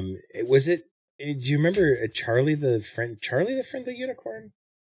 Do you remember Charlie the Friend of the Unicorn?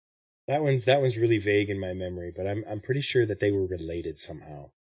 That one's really vague in my memory, but I'm pretty sure that they were related somehow.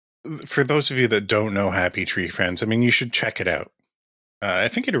 For those of you that don't know Happy Tree Friends, I mean, you should check it out. I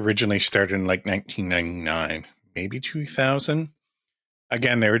think it originally started in like 1999, maybe 2000.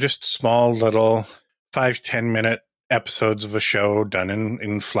 Again, they were just small little 5-10 minute episodes of a show done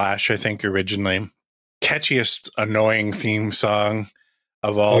in Flash, I think, originally. Catchiest annoying theme song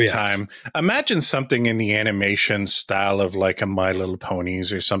of all time. Imagine something in the animation style of like a My Little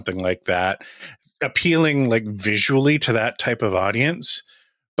Ponies or something like that, appealing like visually to that type of audience,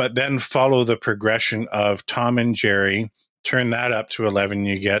 but then follow the progression of Tom and Jerry, turn that up to 11,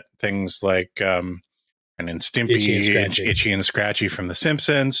 you get things like and Stimpy, Itchy and Scratchy from The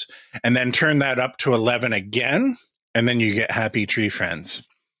Simpsons, and then turn that up to 11 again, and then you get Happy Tree Friends.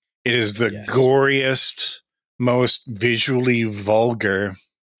 It is the goriest, most visually vulgar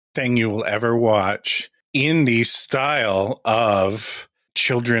thing you will ever watch in the style of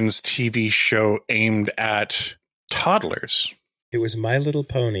children's TV show aimed at toddlers. It was My Little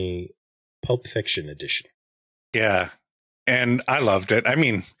Pony Pulp Fiction edition. Yeah, and I loved it. I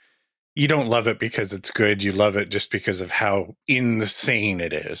mean, you don't love it because it's good. You love it just because of how insane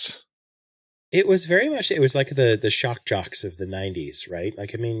it is. It was very much, it was like the shock jocks of the 90s, right?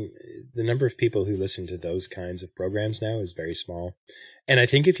 Like, I mean, the number of people who listen to those kinds of programs now is very small. And I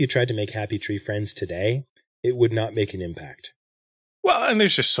think if you tried to make Happy Tree Friends today, it would not make an impact. Well, and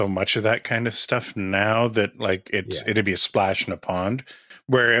there's just so much of that kind of stuff now that like it'd be a splash in a pond,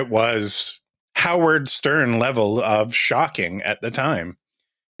 where it was Howard Stern level of shocking at the time.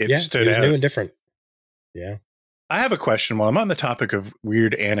 It stood was out. new and different. Yeah. I have a question while I'm on the topic of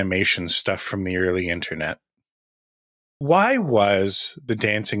weird animation stuff from the early internet. Why was the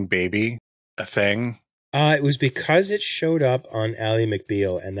dancing baby a thing? It was because it showed up on Ally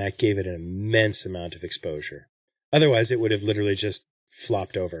McBeal, and that gave it an immense amount of exposure. Otherwise, it would have literally just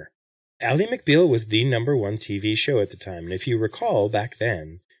flopped over. Ally McBeal was the #1 TV show at the time. And if you recall, back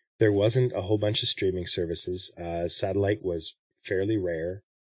then, there wasn't a whole bunch of streaming services. Satellite was fairly rare.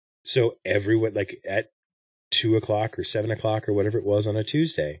 So everyone, like at 2 o'clock or 7 o'clock or whatever it was on a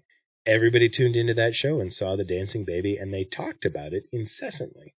Tuesday, everybody tuned into that show and saw the dancing baby, and they talked about it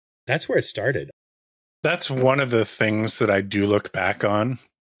incessantly. That's where it started. That's one of the things that I do look back on.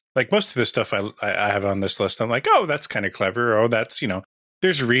 Like most of the stuff I have on this list, I'm like, oh, that's kind of clever. Oh, that's,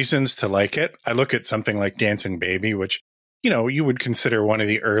 there's reasons to like it. I look at something like Dancing Baby, which, you would consider one of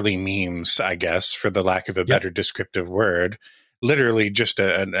the early memes, I guess, for the lack of a better descriptive word. Literally just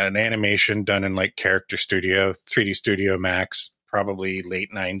an animation done in like Character Studio, 3D Studio Max, probably late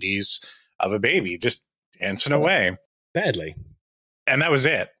 90s, of a baby just dancing away. Badly. And that was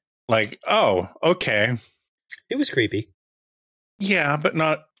it. Like, oh, okay. It was creepy. Yeah, but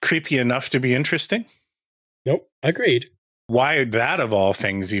not creepy enough to be interesting. Nope, agreed. Why that, of all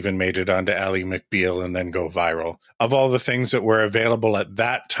things, even made it onto Ally McBeal and then go viral? Of all the things that were available at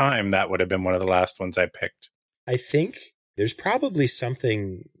that time, that would have been one of the last ones I picked. I think there's probably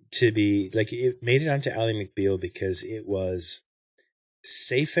something to be, like, it made it onto Ally McBeal because it was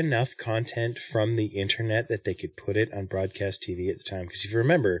safe enough content from the internet that they could put it on broadcast TV at the time. Because if you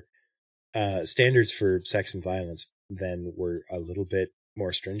remember, standards for sex and violence then were a little bit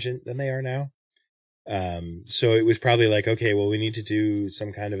more stringent than they are now. So it was probably like, okay, well, we need to do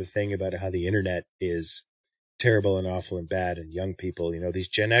some kind of a thing about how the internet is terrible and awful and bad, and young people, these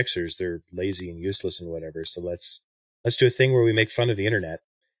Gen Xers, they're lazy and useless and whatever. So let's do a thing where we make fun of the internet.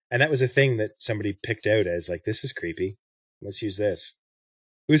 And that was a thing that somebody picked out as like, this is creepy. Let's use this.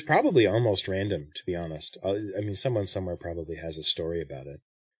 It was probably almost random, to be honest. I mean, someone somewhere probably has a story about it.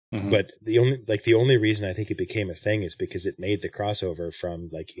 Mm-hmm. But the only reason I think it became a thing is because it made the crossover from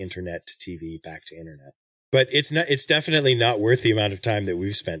like internet to TV back to internet. But it's definitely not worth the amount of time that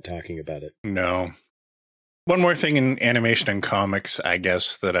we've spent talking about it. No. One more thing in animation and comics, I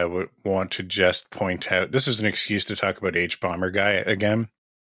guess, that I would want to just point out. This is an excuse to talk about H-Bomber Guy again.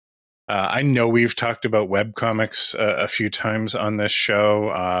 I know we've talked about webcomics a few times on this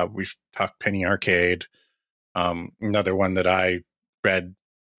show. We've talked Penny Arcade. Another one that I read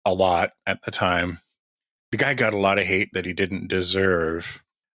a lot at the time. The guy got a lot of hate that he didn't deserve.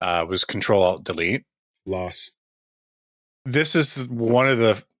 Was Control-Alt-Delete. Loss. This is one of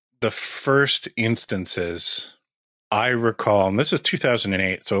the first instances I recall, and this is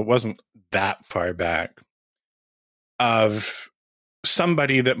 2008, so it wasn't that far back, of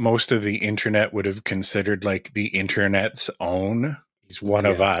somebody that most of the internet would have considered like the internet's own. He's one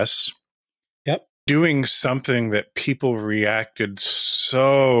of us. Yep. Doing something that people reacted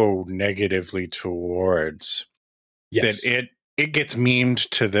so negatively towards that it gets memed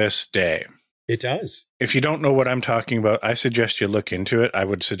to this day. It does. If you don't know what I'm talking about, I suggest you look into it. I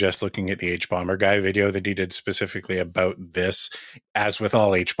would suggest looking at the H-Bomber Guy video that he did specifically about this. As with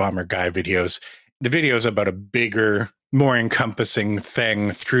all H-Bomber Guy videos, the video is about a bigger, more encompassing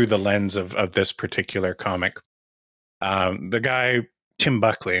thing through the lens of this particular comic. The guy, Tim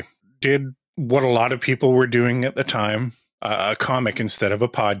Buckley, did what a lot of people were doing at the time, a comic instead of a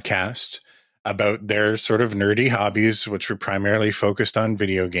podcast about their sort of nerdy hobbies, which were primarily focused on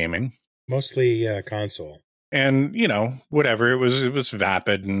video gaming. Mostly console. And, whatever. It was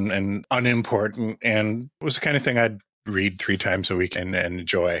vapid and unimportant, and it was the kind of thing I'd read 3 times a week and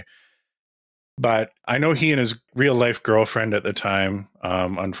enjoy. But I know he and his real-life girlfriend at the time,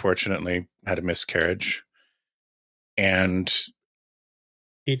 unfortunately, had a miscarriage. And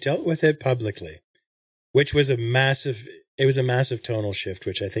he dealt with it publicly, which was a massive tonal shift,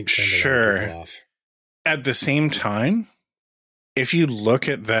 which I think turned a lot of people off. At the same time, if you look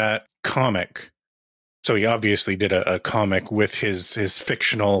at that comic, so he obviously did a comic with his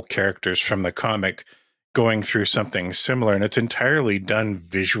fictional characters from the comic going through something similar, and it's entirely done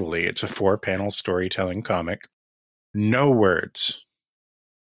visually. It's a 4-panel storytelling comic. No words.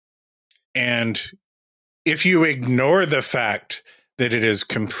 And if you ignore the fact that it is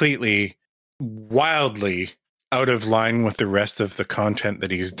completely, wildly out of line with the rest of the content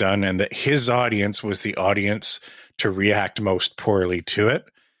that he's done, and that his audience was the audience to react most poorly to it,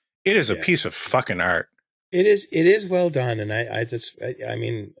 it is a piece of fucking art. It is well done. And I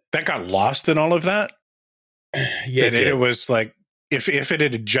mean, that got lost in all of that. Yeah, it was like, if it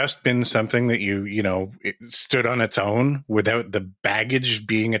had just been something that it stood on its own without the baggage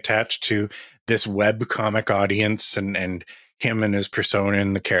being attached to this web comic audience and him and his persona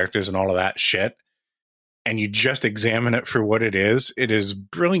and the characters and all of that shit, and you just examine it for what it is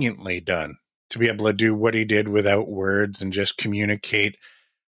brilliantly done to be able to do what he did without words and just communicate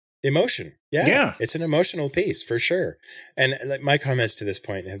emotion. Yeah. It's an emotional piece for sure. And like my comments to this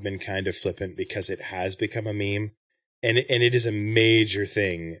point have been kind of flippant because it has become a meme. And it is a major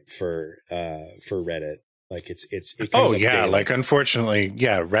thing for Reddit. Like it comes up daily. Like unfortunately,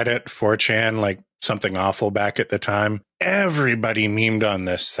 Reddit, 4chan, like something awful back at the time. Everybody memed on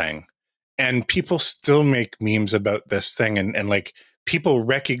this thing. And people still make memes about this thing, and like people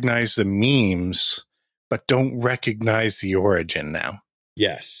recognize the memes but don't recognize the origin now.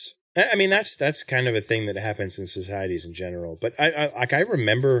 Yes. I mean that's kind of a thing that happens in societies in general. But I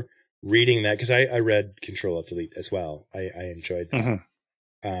remember reading that because I read Control Alt Delete as well. I enjoyed that.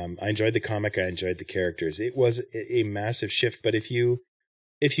 Mm-hmm. I enjoyed the comic. I enjoyed the characters. It was a massive shift. But if you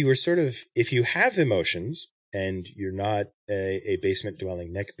have emotions and you're not a basement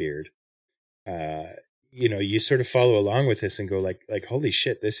dwelling neckbeard, you sort of follow along with this and go like holy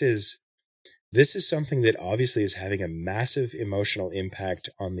shit, this is something that obviously is having a massive emotional impact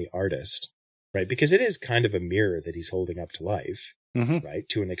on the artist, right? Because it is kind of a mirror that he's holding up to life. Mm-hmm. Right,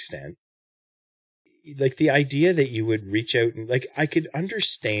 to an extent. Like the idea that you would reach out and like, I could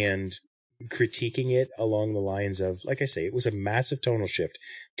understand critiquing it along the lines of, like I say, it was a massive tonal shift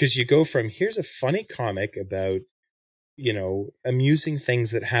because you go from here's a funny comic about, amusing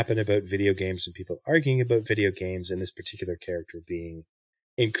things that happen about video games and people arguing about video games and this particular character being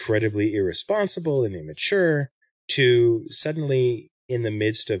incredibly irresponsible and immature to suddenly in the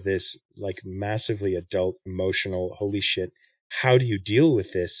midst of this like massively adult emotional, holy shit, how do you deal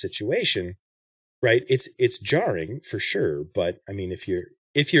with this situation? Right. It's jarring for sure. But I mean, if you're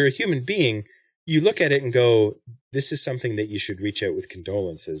a human being, you look at it and go, this is something that you should reach out with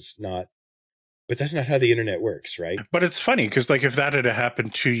condolences, but that's not how the internet works. Right. But it's funny because like if that had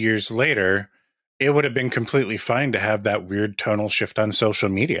happened 2 years later, it would have been completely fine to have that weird tonal shift on social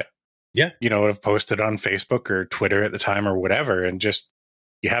media. Yeah. Have posted on Facebook or Twitter at the time or whatever. And just,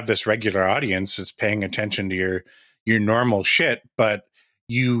 you have this regular audience that's paying attention to your normal shit, but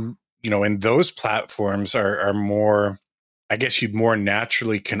in those platforms are more, I guess you more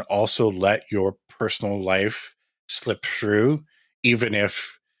naturally can also let your personal life slip through, even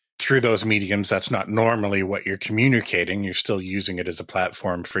if through those mediums, that's not normally what you're communicating. You're still using it as a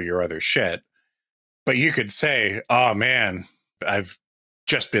platform for your other shit. But you could say, oh man, I've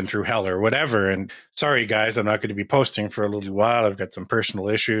just been through hell or whatever. And sorry, guys, I'm not going to be posting for a little while. I've got some personal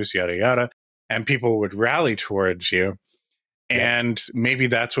issues, yada, yada. And people would rally towards you. And maybe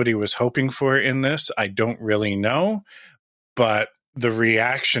that's what he was hoping for in this. I don't really know. But the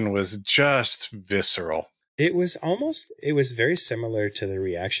reaction was just visceral. It was very similar to the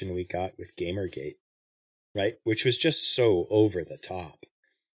reaction we got with Gamergate, right? Which was just so over the top.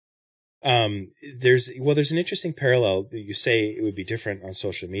 There's an interesting parallel. You say it would be different on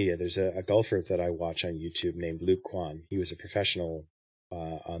social media. There's a golfer that I watch on YouTube named Luke Kwan. He was a professional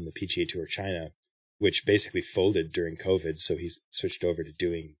on the PGA Tour China, which basically folded during COVID. So he's switched over to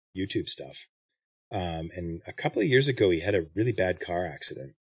doing YouTube stuff. And a couple of years ago, he had a really bad car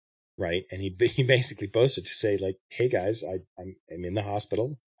accident, right? And he basically posted to say like, hey guys, I'm in the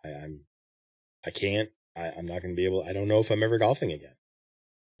hospital. I'm not going to be able, I don't know if I'm ever golfing again.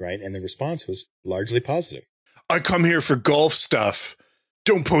 Right. And the response was largely positive. I come here for golf stuff.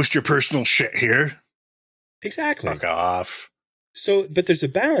 Don't post your personal shit here. Exactly. Fuck off. So, but there's a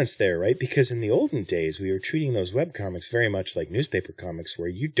balance there, right? Because in the olden days, we were treating those webcomics very much like newspaper comics where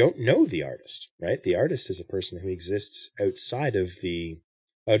you don't know the artist, right? The artist is a person who exists outside of the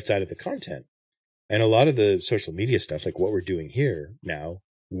content. And a lot of the social media stuff, like what we're doing here now,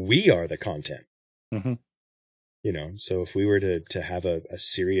 we are the content. Mm-hmm. So if we were to have a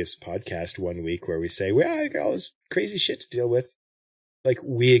serious podcast one week where we say, well, I got all this crazy shit to deal with, like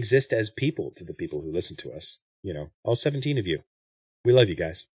we exist as people to the people who listen to us, all 17 of you. We love you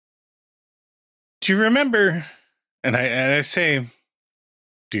guys. Do you remember, and I say,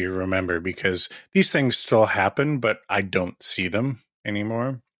 do you remember? Because these things still happen, but I don't see them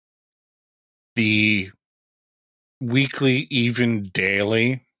anymore. The weekly, even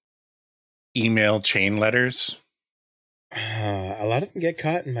daily email chain letters. A lot of them get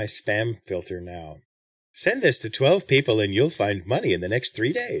caught in my spam filter now. Send this to 12 people and you'll find money in the next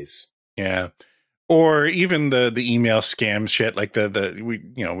 3 days. Yeah. Or even the email scam shit, like we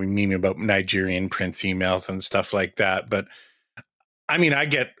meme about Nigerian prince emails and stuff like that. But I mean, I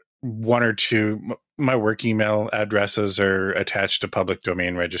get one or two. My work email addresses are attached to public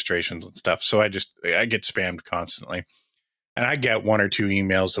domain registrations and stuff, so I get spammed constantly, and I get one or two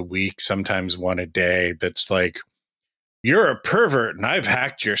emails a week, sometimes one a day. That's like, you're a pervert, and I've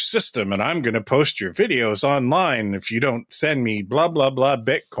hacked your system, and I'm going to post your videos online if you don't send me blah blah blah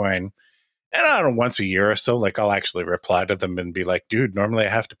Bitcoin. And I don't know, once a year or so, like I'll actually reply to them and be like, dude, normally I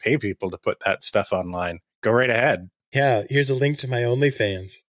have to pay people to put that stuff online. Go right ahead. Yeah, here's a link to my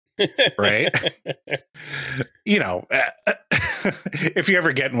OnlyFans. Right? If you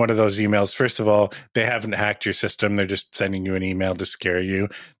ever get in one of those emails, first of all, they haven't hacked your system. They're just sending you an email to scare you.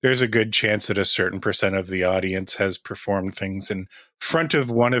 There's a good chance that a certain percent of the audience has performed things in front of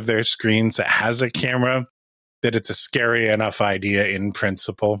one of their screens that has a camera, that it's a scary enough idea in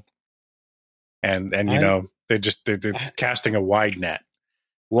principle. And they're casting a wide net.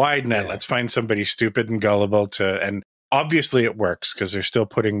 Yeah. Let's find somebody stupid and gullible and obviously it works because they're still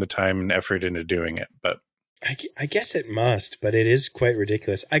putting the time and effort into doing it. But I guess it must, but it is quite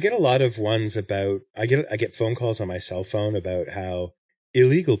ridiculous. I get a lot of ones about, I get phone calls on my cell phone about how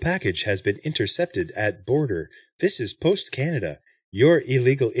illegal package has been intercepted at border. This is post Canada. Your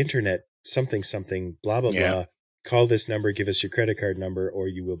illegal internet something, blah, blah, blah. Call this number, give us your credit card number, or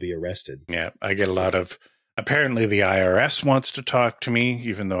you will be arrested. Yeah, I get a lot of, apparently the IRS wants to talk to me,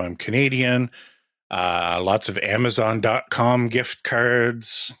 even though I'm Canadian. Lots of Amazon.com gift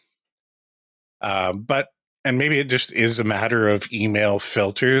cards. And maybe it just is a matter of email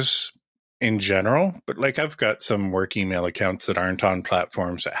filters in general. But like I've got some work email accounts that aren't on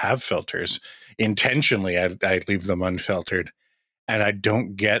platforms that have filters. Intentionally, I leave them unfiltered. And I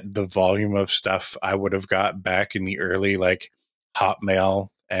don't get the volume of stuff I would have got back in the early like Hotmail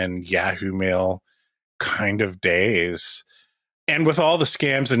and Yahoo Mail kind of days. And with all the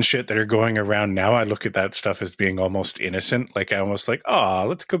scams and shit that are going around now, I look at that stuff as being almost innocent. Like I almost like, oh,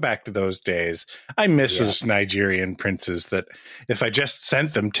 let's go back to those days. I miss those Nigerian princes that if I just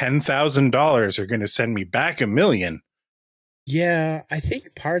sent them $10,000 are going to send me back $1 million. Yeah, I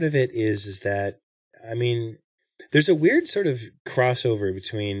think part of it is that, I mean, there's a weird sort of crossover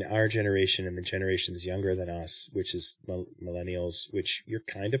between our generation and the generations younger than us, which is millennials, which you're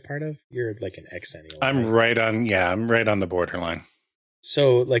kind of part of. You're like an exennial. I'm right on the borderline.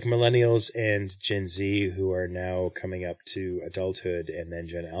 So like millennials and Gen Z, who are now coming up to adulthood, and then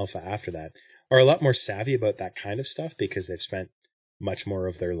Gen Alpha after that, are a lot more savvy about that kind of stuff because they've spent much more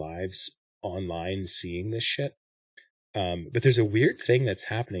of their lives online seeing this shit. But there's a weird thing that's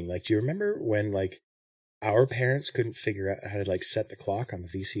happening. Like, do you remember when like our parents couldn't figure out how to like set the clock on the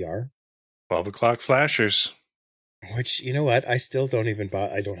VCR? 12 o'clock flashers. Which, you know what? I still don't even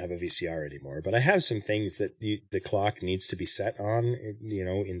I don't have a VCR anymore, but I have some things that the clock needs to be set on,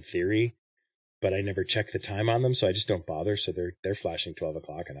 in theory, but I never check the time on them. So I just don't bother. So they're flashing 12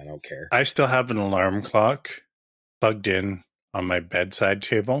 o'clock and I don't care. I still have an alarm clock plugged in on my bedside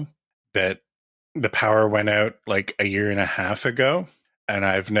table that the power went out like a year and a half ago, and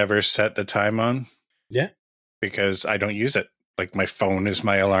I've never set the time on. Yeah. Because I don't use it. Like my phone is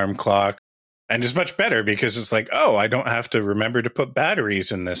my alarm clock. And it's much better because it's like, oh, I don't have to remember to put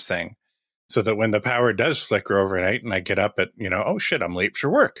batteries in this thing. So that when the power does flicker overnight and I get up at, oh shit, I'm late for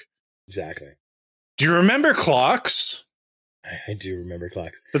work. Exactly. Do you remember clocks? I do remember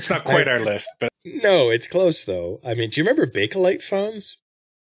clocks. That's not quite our list, but. No, it's close though. I mean, do you remember Bakelite phones?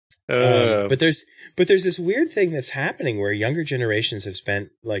 But there's this weird thing that's happening where younger generations have spent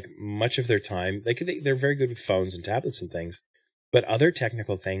like much of their time, like they're very good with phones and tablets and things, but other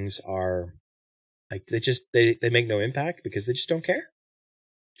technical things are like, they make no impact because they just don't care,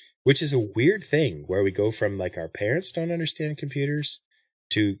 which is a weird thing where we go from like our parents don't understand computers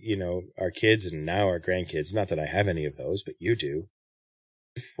to, our kids and now our grandkids. Not that I have any of those, but you do.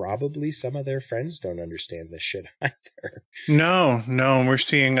 Probably some of their friends don't understand this shit either. No, we're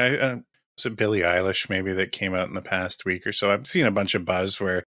seeing, was it Billie Eilish maybe that came out in the past week or so? I've seen a bunch of buzz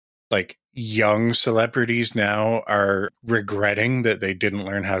where like young celebrities now are regretting that they didn't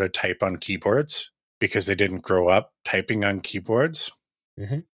learn how to type on keyboards because they didn't grow up typing on keyboards.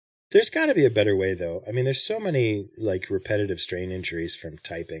 Mm-hmm. There's got to be a better way though. I mean, there's so many like repetitive strain injuries from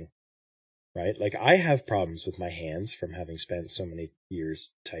typing. Right? Like I have problems with my hands from having spent so many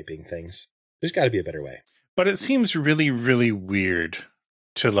years typing things. There's got to be a better way. But it seems really, really weird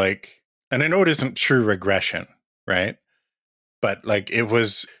to like, and I know it isn't true regression, right? But like it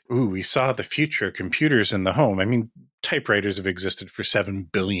was, we saw the future of computers in the home. I mean, typewriters have existed for 7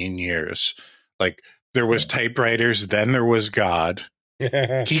 billion years. Like there was typewriters, then there was God,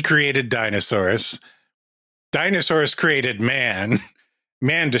 He created dinosaurs. Dinosaurs created man.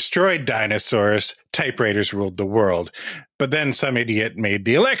 Man destroyed dinosaurs. Typewriters ruled the world. But then some idiot made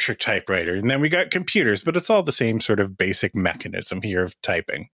the electric typewriter, and then we got computers. But it's all the same sort of basic mechanism here of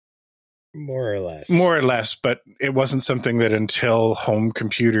typing. More or less. More or less, but it wasn't something that until home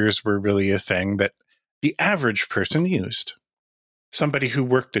computers were really a thing that the average person used. Somebody who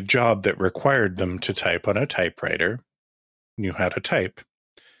worked a job that required them to type on a typewriter knew how to type.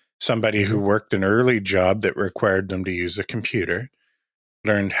 Somebody who worked an early job that required them to use a computer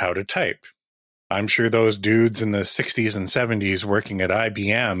learned how to type. I'm sure those dudes in the 60s and 70s working at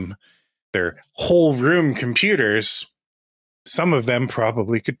IBM, their whole room computers, some of them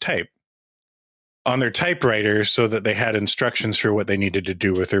probably could type on their typewriters so that they had instructions for what they needed to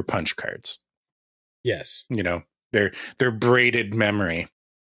do with their punch cards. Yes. You know, their braided memory.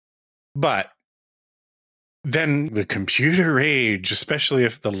 But then the computer age, especially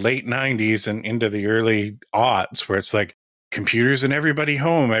if the late 90s and into the early aughts, where it's like computers in everybody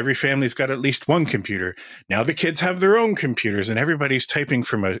home, every family's got at least one computer. Now the kids have their own computers and everybody's typing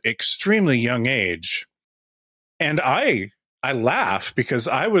from an extremely young age. And I laugh because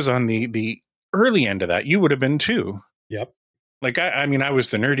I was on the early end of that. You would have been too. Yep. Like, I mean, I was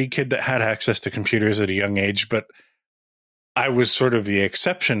the nerdy kid that had access to computers at a young age, but I was sort of the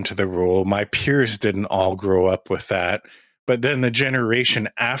exception to the rule. My peers didn't all grow up with that. But then the generation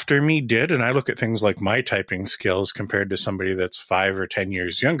after me did. And I look at things like my typing skills compared to somebody that's 5 or 10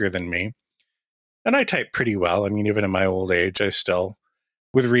 years younger than me. And I type pretty well. I mean, even in my old age, I still,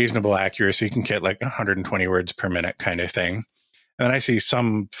 with reasonable accuracy, can get like 120 words per minute kind of thing. And then I see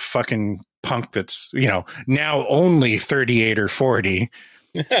some fucking punk that's, you know, now only 38 or 40,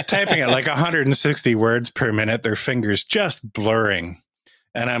 typing at like 160 words per minute, their fingers just blurring.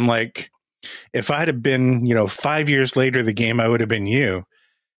 And I'm like, if I'd have been, you know, 5 years later, the game, I would have been you.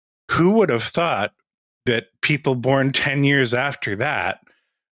 Who would have thought that people born 10 years after that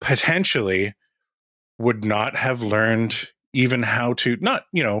potentially would not have learned even how to not,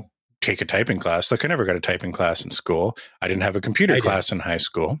 you know, take a typing class. Like I never got a typing class in school. I didn't have a computer class in high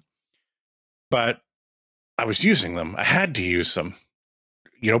school, but I was using them. I had to use them.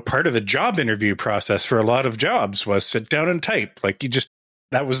 You know, part of the job interview process for a lot of jobs was sit down and type. Like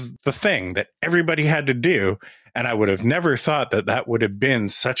that was the thing that everybody had to do. And I would have never thought that that would have been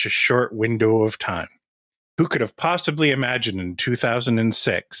such a short window of time. Who could have possibly imagined in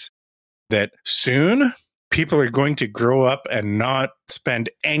 2006 that soon people are going to grow up and not spend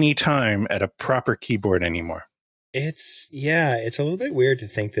any time at a proper keyboard anymore? It's a little bit weird to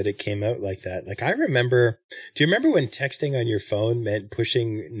think that it came out like that. Like do you remember when texting on your phone meant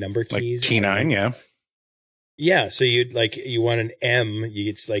pushing number keys? Like T9, yeah. Yeah, so you want an M,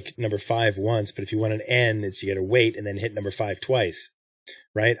 it's like number 5 once, but if you want an N, it's you got to wait and then hit number 5 twice,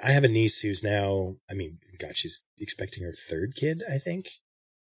 right? I have a niece who's now, I mean, God, she's expecting her 3rd kid, I think.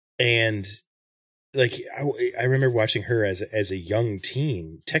 And like, I remember watching her as a young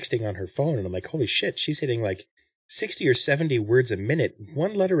teen texting on her phone, and I'm like, holy shit, she's hitting like 60 or 70 words a minute,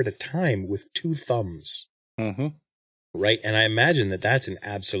 one letter at a time with 2 thumbs. Mm-hmm. Right? And I imagine that that's an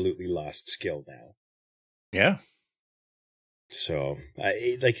absolutely lost skill now. Yeah. So,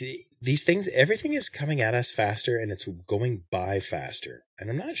 like these things, everything is coming at us faster and it's going by faster. And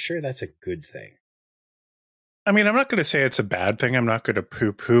I'm not sure that's a good thing. I mean, I'm not going to say it's a bad thing. I'm not going to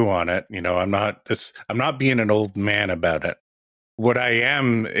poo-poo on it. You know, I'm not being an old man about it. What I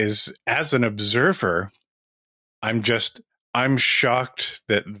am is, as an observer, I'm shocked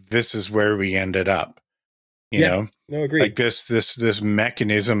that this is where we ended up. You know? No, agreed. Like this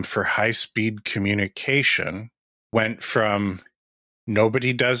mechanism for high-speed communication went from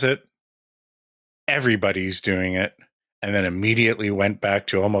nobody does it, everybody's doing it, and then immediately went back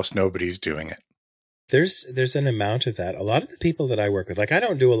to almost nobody's doing it. There's an amount of that. A lot of the people that I work with, like I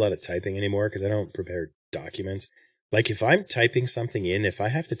don't do a lot of typing anymore because I don't prepare documents. Like if I'm typing something in, if I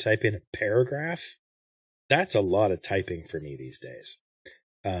have to type in a paragraph, that's a lot of typing for me these days.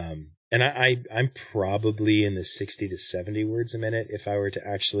 And I'm probably in the 60 to 70 words a minute if I were to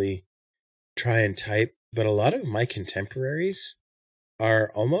actually try and type. But a lot of my contemporaries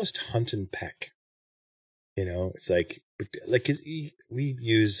are almost hunt and peck. You know, it's like 'cause we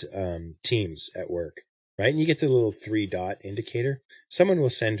use Teams at work, right? And you get the little 3-dot indicator. Someone will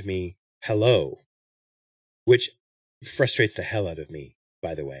send me hello, which frustrates the hell out of me,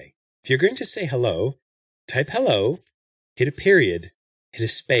 by the way. If you're going to say hello, type hello, hit a period, hit a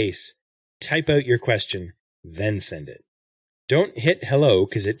space, type out your question, then send it. Don't hit hello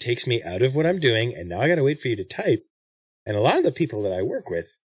because it takes me out of what I'm doing, and now I got to wait for you to type. And a lot of the people that I work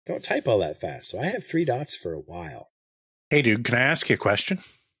with don't type all that fast, so I have 3 dots for a while. Hey, dude, can I ask you a question?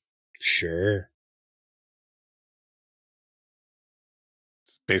 Sure.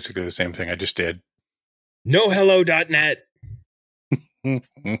 It's basically the same thing I just did. NoHello.net.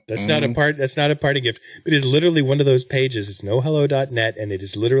 That's not a party gift. It is literally one of those pages. It's nohello.net, and it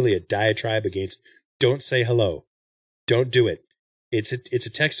is literally a diatribe against don't say hello. Don't do it. It's a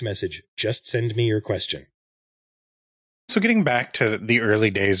text message. Just send me your question. So getting back to the early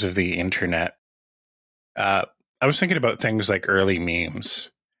days of the internet, I was thinking about things like early memes.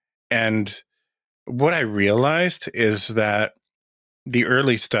 And what I realized is that the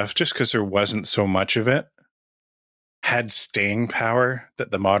early stuff, just because there wasn't so much of it, had staying power that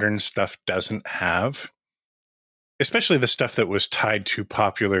the modern stuff doesn't have. Especially the stuff that was tied to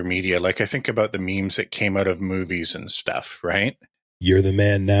popular media. Like I think about the memes that came out of movies and stuff, right? You're the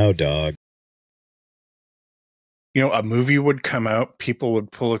man now, dog. You know, a movie would come out, people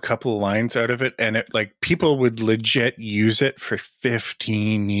would pull a couple of lines out of it, and it like people would legit use it for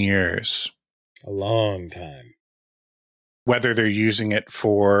 15 years. A long time. Whether they're using it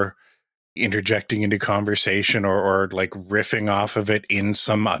for interjecting into conversation or like riffing off of it in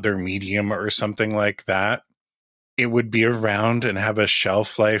some other medium or something like that, it would be around and have a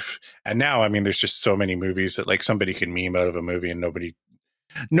shelf life. And now, I mean, there's just so many movies that like somebody can meme out of a movie and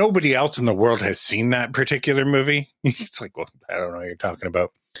nobody else in the world has seen that particular movie. It's like, well, I don't know what you're talking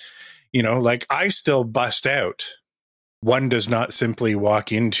about. You know, like I still bust out. One does not simply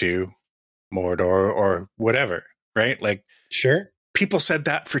walk into Mordor or whatever, right? Like, sure. People said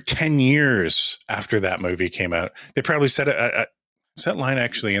that for 10 years after that movie came out. They probably said it. Is that line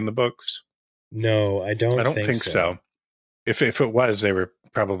actually in the books? No, I don't think so. If it was, they were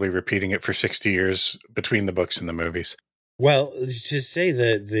probably repeating it for 60 years between the books and the movies. Well, to say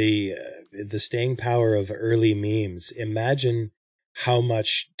that the staying power of early memes, imagine how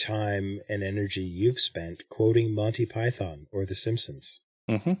much time and energy you've spent quoting Monty Python or The Simpsons.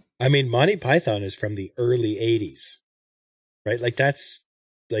 Mm-hmm. I mean, Monty Python is from the early 80s, right? Like that's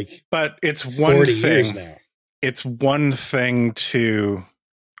like, but it's 40 years now. It's one thing to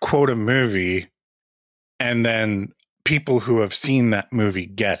quote a movie and then people who have seen that movie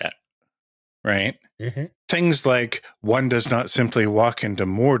get it, right? Mm-hmm. Things like one does not simply walk into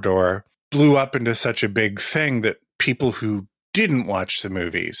Mordor blew up into such a big thing that people who didn't watch the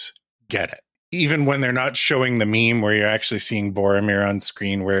movies get it. Even when they're not showing the meme where you're actually seeing Boromir on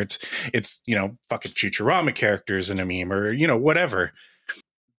screen, where it's you know, fucking Futurama characters in a meme or, you know, whatever.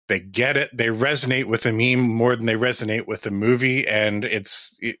 They get it. They resonate with the meme more than they resonate with the movie. And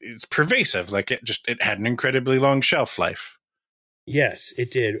it's pervasive. Like it had an incredibly long shelf life. Yes,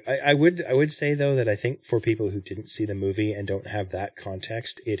 it did. I would say though that I think for people who didn't see the movie and don't have that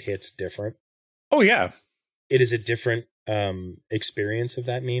context, it hits different. Oh yeah. It is a different experience of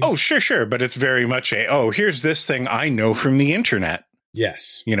that meme. Oh, sure. But it's very much here's this thing I know from the internet.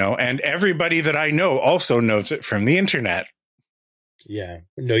 Yes. You know, and everybody that I know also knows it from the internet. Yeah.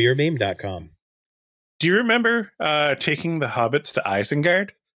 Knowyourmeme.com. Do you remember taking the hobbits to Isengard?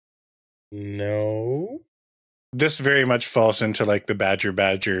 No. This very much falls into like the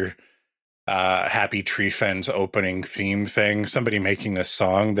Badger Happy Tree Fens opening theme thing. Somebody making a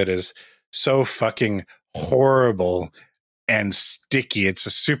song that is so fucking horrible and sticky. It's a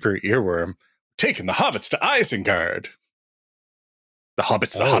super earworm. Taking the hobbits to Isengard. The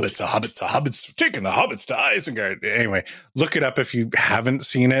hobbits, taking the hobbits to Isengard. Anyway, look it up if you haven't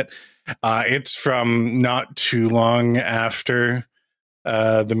seen it. It's from not too long after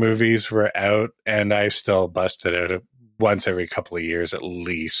the movies were out, and I still bust it out once every couple of years at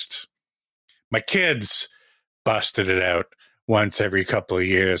least. My kids busted it out once every couple of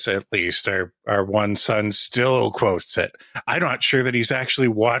years at least. Our one son still quotes it. I'm not sure that he's actually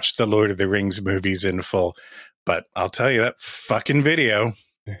watched the Lord of the Rings movies in full, but I'll tell you that fucking video.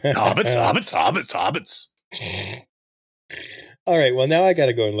 Hobbits. All right, well, now I got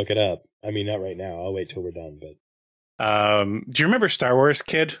to go and look it up. I mean, not right now. I'll wait till we're done, but... do you remember Star Wars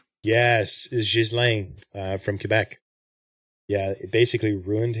Kid? Yes, is Ghislaine from Quebec. Yeah, it basically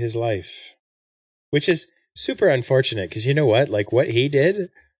ruined his life, which is super unfortunate because you know what? Like what he did,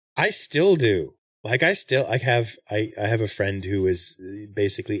 I still do. Like I have a friend who was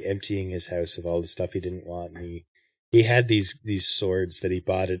basically emptying his house of all the stuff he didn't want, and he had these swords that he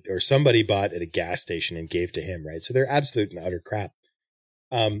bought or somebody bought at a gas station and gave to him, right? So they're absolute and utter crap.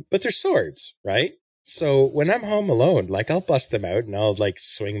 But they're swords, right? So when I'm home alone, like I'll bust them out and I'll like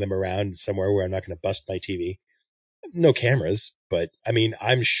swing them around somewhere where I'm not going to bust my TV. No cameras, but I mean,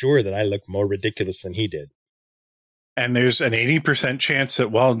 I'm sure that I look more ridiculous than he did. And there's an 80% chance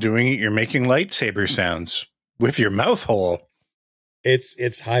that while doing it, you're making lightsaber sounds with your mouth hole.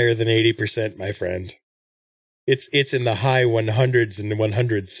 It's higher than 80%, my friend. It's in the high 100s and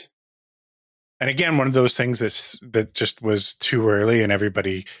 100s. And again, one of those things that just was too early and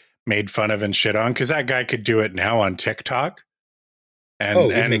everybody made fun of and shit on, because that guy could do it now on TikTok.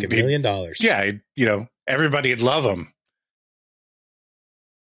 And, he'd make $1 million. Yeah, everybody'd love him.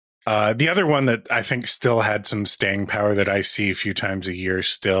 The other one that I think still had some staying power that I see a few times a year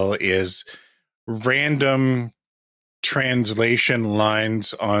still is random translation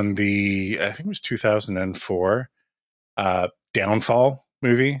lines on the, I think it was 2004 Downfall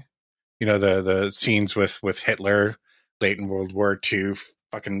movie. The scenes with Hitler late in World War II,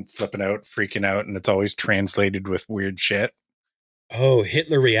 fucking flipping out, freaking out, and it's always translated with weird shit. Oh,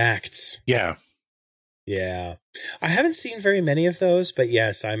 Hitler Reacts. Yeah. Yeah. I haven't seen very many of those, but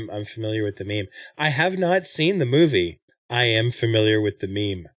yes, I'm familiar with the meme. I have not seen the movie. I am familiar with the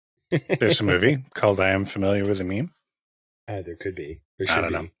meme. There's a movie called I Am Familiar with the Meme. There could be. There should I don't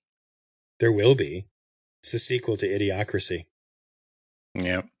be. know. There will be. It's the sequel to Idiocracy.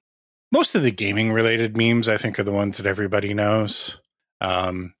 Yeah. Most of the gaming related memes, I think, are the ones that everybody knows.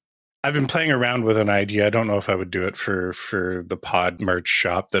 I've been playing around with an idea. I don't know if I would do it for the pod merch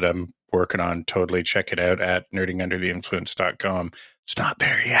shop that I'm working on. Totally check it out at nerdingundertheinfluence.com. It's not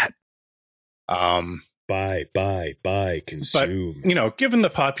there yet. Buy, consume. But, given the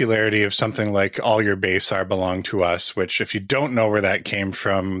popularity of something like All Your Base Are Belong to Us, which if you don't know where that came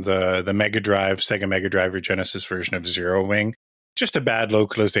from, the Mega Drive, Sega Mega Drive or Genesis version of Zero Wing, just a bad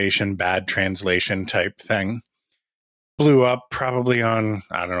localization, bad translation type thing. Blew up probably on,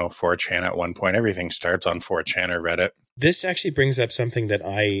 4chan at one point. Everything starts on 4chan or Reddit. This actually brings up something that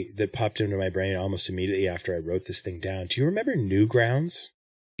popped into my brain almost immediately after I wrote this thing down. Do you remember Newgrounds?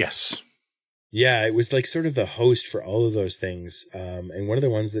 Yes. Yeah, it was like sort of the host for all of those things. And one of the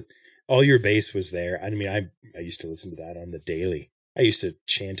ones that All Your Base was there. I mean, I used to listen to that on the daily. I used to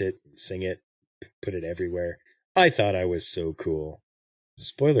chant it, sing it, put it everywhere. I thought I was so cool.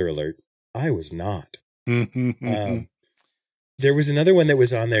 Spoiler alert, I was not. There was another one that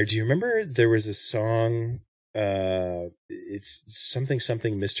was on there. Do you remember there was a song? It's something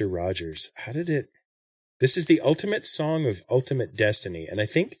Mr. Rogers. This is the ultimate song of ultimate destiny. And I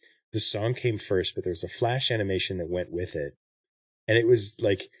think the song came first, but there was a flash animation that went with it. And it was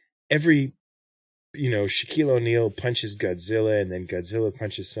like every, Shaquille O'Neal punches Godzilla and then Godzilla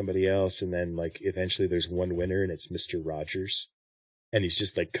punches somebody else. And then like eventually there's one winner and it's Mr. Rogers. And he's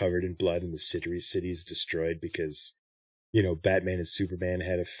just like covered in blood and the city's destroyed because, Batman and Superman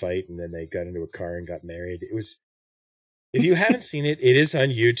had a fight and then they got into a car and got married. It was, if you haven't seen it, it is on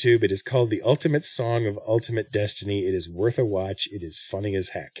YouTube. It is called The Ultimate Song of Ultimate Destiny. It is worth a watch. It is funny as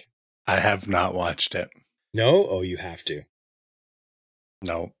heck. I have not watched it. No? Oh, you have to.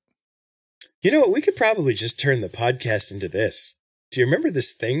 No. You know what? We could probably just turn the podcast into this. Do you remember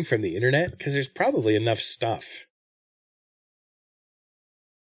this thing from the internet? Because there's probably enough stuff.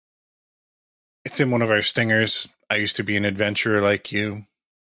 It's in one of our stingers. I used to be an adventurer like you.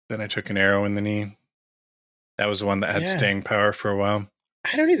 Then I took an arrow in the knee. That was the one that had staying power for a while.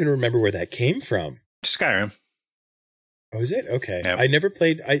 I don't even remember where that came from. Skyrim. Oh, is it? Okay. Yep. I never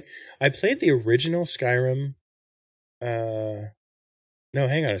played. I played the original Skyrim. No,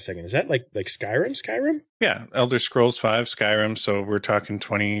 hang on a second. Is that like Skyrim? Yeah. Elder Scrolls V, Skyrim. So we're talking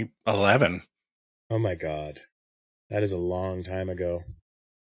 2011. Oh my God. That is a long time ago.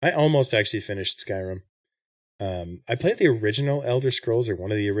 I almost actually finished Skyrim. I played the original Elder Scrolls or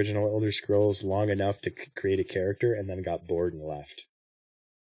one of the original Elder Scrolls long enough to create a character and then got bored and left.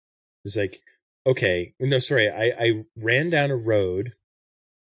 It's like, okay, no, sorry. I ran down a road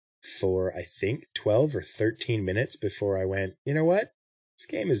for, I think, 12 or 13 minutes before I went, you know what? This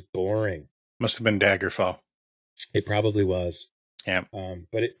game is boring. Must have been Daggerfall. It probably was. Yeah.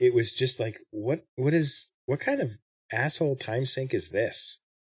 But it was just like, what kind of asshole time sink is this?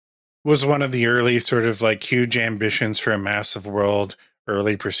 Was one of the early sort of like huge ambitions for a massive world,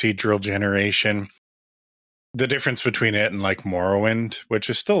 early procedural generation. The difference between it and like Morrowind, which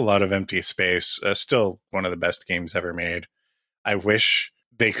is still a lot of empty space, still one of the best games ever made. I wish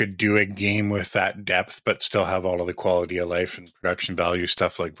they could do a game with that depth, but still have all of the quality of life and production value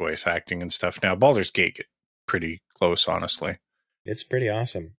stuff like voice acting and stuff. Now, Baldur's Gate get pretty close, honestly. It's pretty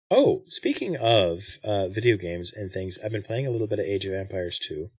awesome. Oh, speaking of video games and things, I've been playing a little bit of Age of Empires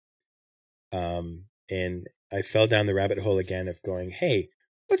 2. And I fell down the rabbit hole again of going, hey,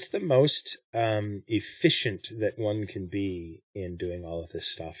 what's the most efficient that one can be in doing all of this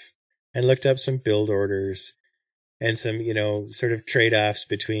stuff? And looked up some build orders and some, sort of trade-offs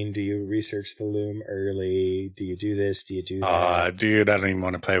between, do you research the loom early? Do you do this? Do you do that? Dude, I don't even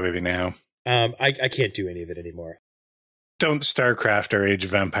want to play with you now. I can't do any of it anymore. Don't StarCraft or Age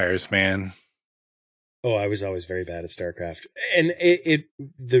of Empires, man. Oh, I was always very bad at StarCraft. And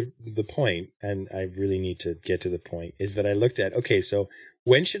the point, and I really need to get to the point, is that I looked at, okay, so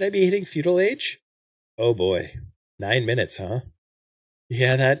when should I be hitting feudal age? Oh boy, 9 minutes, huh?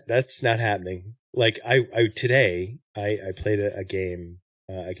 Yeah, that's not happening. Like today I played a game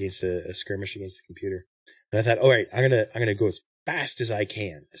against a skirmish against the computer, and I thought, all right, I'm gonna go as fast as I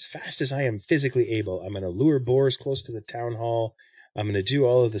can, as fast as I am physically able. I'm gonna lure boars close to the town hall. I'm gonna do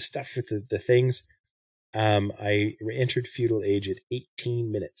all of the stuff with the things. I entered feudal age at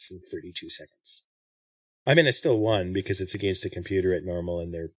 18 minutes and 32 seconds. I mean, I still won because it's against a computer at normal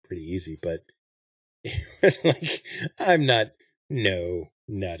and they're pretty easy, but it's like, not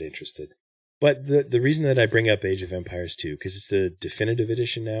interested. But the reason that I bring up Age of Empires 2, because it's the definitive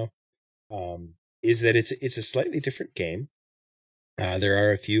edition now, is that it's a slightly different game. There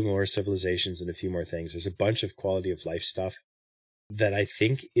are a few more civilizations and a few more things. There's a bunch of quality of life stuff that I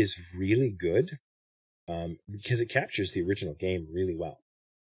think is really good. Because it captures the original game really well.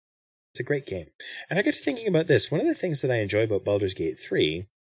 It's a great game. And I got to thinking about this. One of the things that I enjoy about Baldur's Gate 3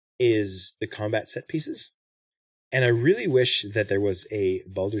 is the combat set pieces. And I really wish that there was a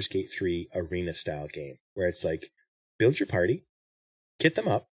Baldur's Gate 3 arena style game where it's like, build your party, kit them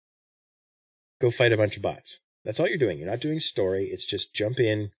up, go fight a bunch of bots. That's all you're doing. You're not doing story. It's just jump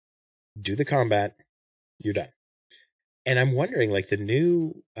in, do the combat, you're done. And I'm wondering, like, the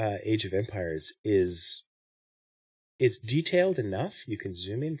new Age of Empires it's detailed enough. You can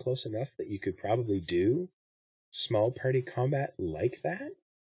zoom in close enough that you could probably do small party combat like that.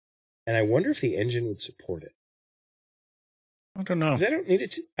 And I wonder if the engine would support it. I don't know. 'Cause I don't need it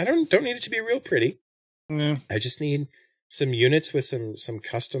to. I don't need it to be real pretty. Yeah. I just need some units with some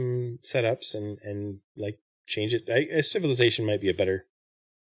custom setups and like change it. A Civilization might be a better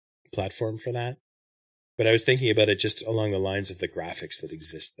platform for that. But I was thinking about it just along the lines of the graphics that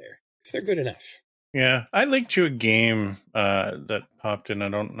exist there. Because they're good enough. Yeah, I linked you a game that popped in. I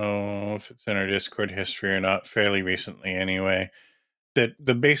don't know if it's in our Discord history or not, fairly recently anyway. That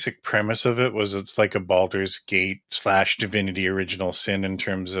the basic premise of it was it's like a Baldur's Gate / Divinity Original Sin in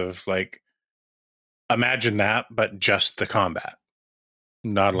terms of like, imagine that, but just the combat.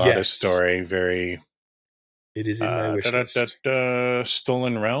 Not a lot of story, very... It is in my wish list.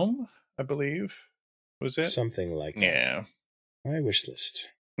 Stolen Realm, I believe. Was it? Something like that. Yeah. My wish list,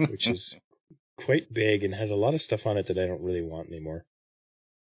 which is quite big and has a lot of stuff on it that I don't really want anymore.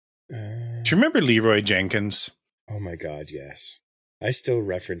 Do you remember Leroy Jenkins? Oh my God, yes. I still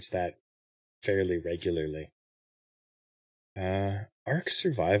reference that fairly regularly. Ark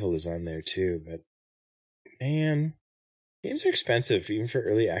Survival is on there too, but man, games are expensive even for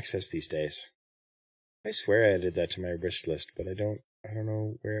early access these days. I swear I added that to my wish list, but I don't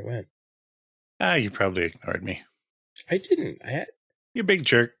know where it went. You probably ignored me. I didn't. You big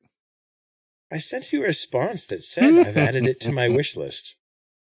jerk. I sent you a response that said I've added it to my wish list.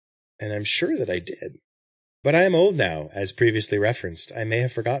 And I'm sure that I did. But I am old now, as previously referenced. I may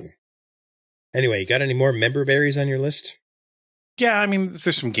have forgotten. Anyway, you got any more member berries on your list? Yeah, I mean,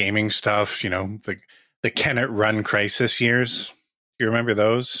 there's some gaming stuff, you know, the Can It Run Crisis years. You remember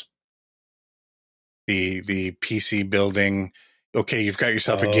those? The PC building. Okay, you've got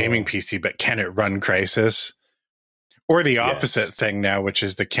yourself a gaming PC, but can it run Crisis? Or the opposite thing now, which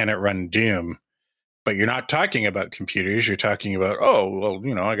is the Can It Run Doom? But you're not talking about computers. You're talking about, oh, well,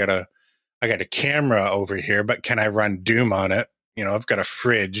 you know, I got a camera over here, but can I run Doom on it? You know, I've got a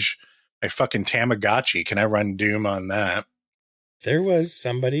fridge, my fucking Tamagotchi. Can I run Doom on that? There was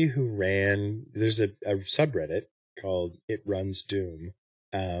somebody who there's a subreddit called It Runs Doom,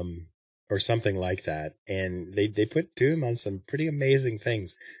 or something like that. And they put Doom on some pretty amazing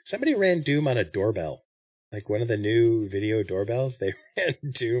things. Somebody ran Doom on a doorbell. Like one of the new video doorbells, they ran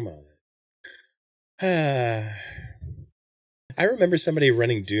Doom on it. I remember somebody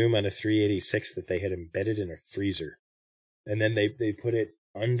running Doom on a 386 that they had embedded in a freezer. And then they put it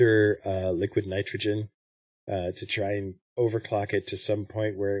under liquid nitrogen to try and overclock it to some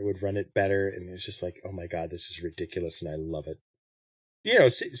point where it would run it better. And it's just like, oh my God, this is ridiculous. And I love it. You know,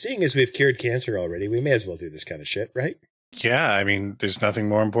 seeing as we've cured cancer already, we may as well do this kind of shit, right? Yeah, I mean, there's nothing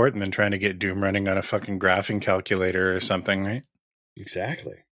more important than trying to get Doom running on a fucking graphing calculator or something, right?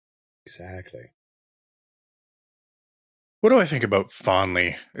 Exactly. What do I think about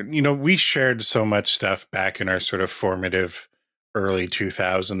fondly? You know, we shared so much stuff back in our sort of formative early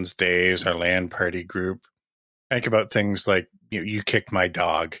 2000s days, our LAN party group. I think about things like, you kicked my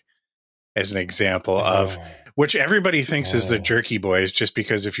dog as an example of... Which everybody thinks is the Jerky Boys, just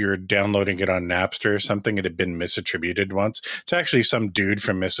because if you're downloading it on Napster or something, it had been misattributed once. It's actually some dude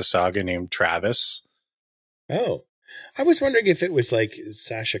from Mississauga named Travis. Oh, I was wondering if it was like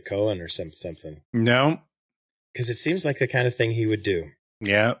Sacha Cohen or something. No. Because it seems like the kind of thing he would do.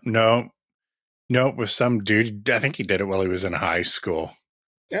 Yeah. No. No, it was some dude. I think he did it while he was in high school.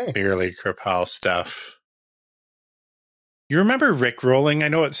 Oh. The early Kripal stuff. You remember Rickrolling? I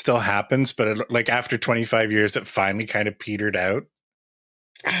know it still happens, but like after 25 years, it finally kind of petered out.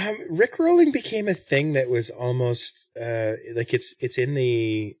 Rickrolling became a thing that was almost like it's in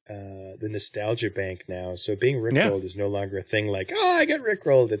the nostalgia bank now. So being rickrolled is no longer a thing. Like, oh, I got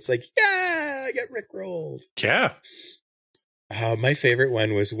rickrolled. It's like, yeah, I got rickrolled. Yeah. My favorite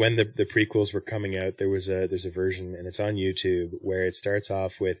one was when the prequels were coming out. There's a version, and it's on YouTube, where it starts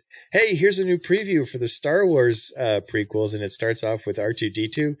off with, "Hey, here's a new preview for the Star Wars prequels," and it starts off with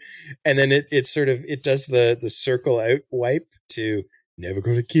R2-D2, and then it does the circle out wipe to "Never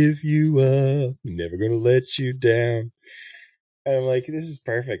gonna give you up, never gonna let you down," and I'm like, this is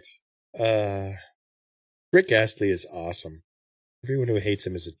perfect. Rick Astley is awesome. Everyone who hates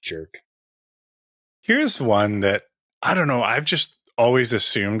him is a jerk. Here's one that I don't know. I've just always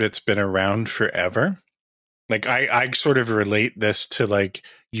assumed it's been around forever. Like I sort of relate this to like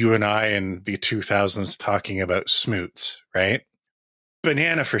you and I in the 2000s talking about smoots, right?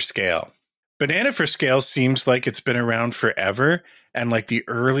 Banana for scale. Banana for scale seems like it's been around forever. And like the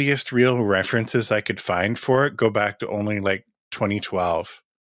earliest real references I could find for it go back to only like 2012.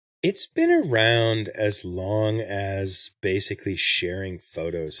 It's been around as long as basically sharing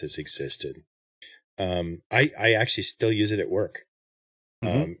photos has existed. I actually still use it at work.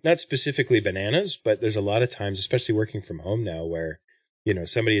 Not specifically bananas, but there's a lot of times, especially working from home now, where,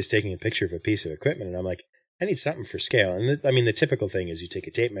 somebody is taking a picture of a piece of equipment and I'm like, I need something for scale. And the typical thing is you take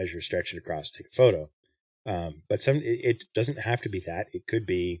a tape measure, stretch it across, take a photo. But it doesn't have to be that. It could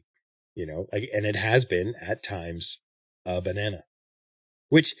be, and it has been at times a banana,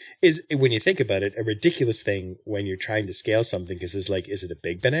 which is, when you think about it, a ridiculous thing when you're trying to scale something, because it's like, is it a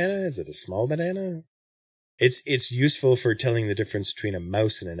big banana? Is it a small banana? It's useful for telling the difference between a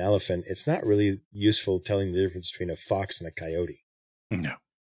mouse and an elephant. It's not really useful telling the difference between a fox and a coyote. No.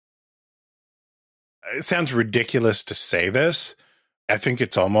 It sounds ridiculous to say this. I think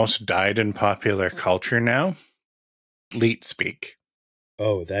it's almost died in popular culture now. Leet speak.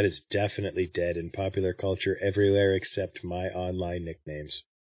 Oh, that is definitely dead in popular culture everywhere except my online nicknames.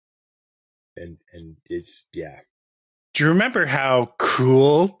 And it's, yeah. Do you remember how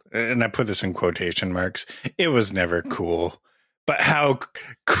cool, and I put this in quotation marks, it was never cool, but how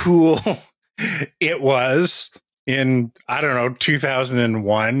cool it was in,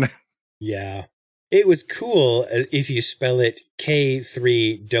 2001? Yeah. It was cool if you spell it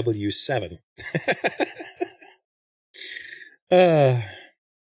K3W7. I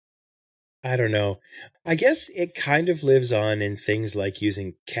don't know. I guess it kind of lives on in things like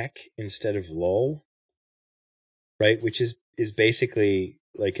using kek instead of lol. Right, which is basically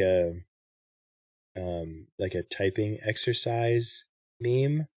like a typing exercise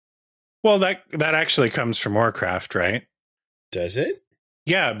meme. Well, that actually comes from Warcraft, right? Does it?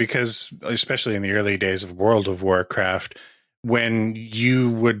 Yeah, because especially in the early days of World of Warcraft, when you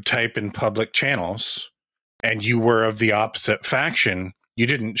would type in public channels and you were of the opposite faction, you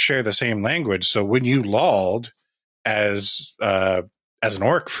didn't share the same language. So when you lolled as an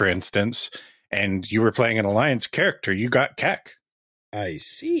orc, for instance, and you were playing an alliance character, you got kek. I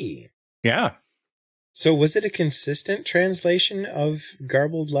see. Yeah. So was it a consistent translation of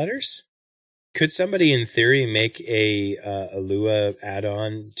garbled letters? Could somebody in theory make a Lua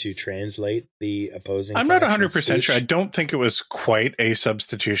add-on to translate the opposing? I'm not 100% sure. I don't think it was quite a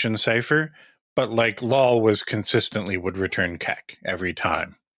substitution cipher, but like lol was consistently would return kek every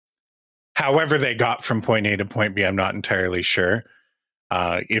time. However they got from point A to point B, I'm not entirely sure.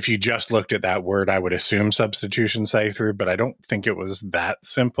 If you just looked at that word, I would assume substitution cipher, but I don't think it was that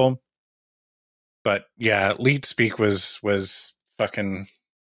simple. But yeah, leet speak was fucking...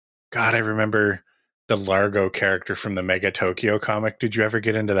 God, I remember the Largo character from the Mega Tokyo comic. Did you ever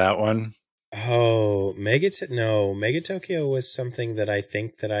get into that one? Oh, Mega Tokyo was something that I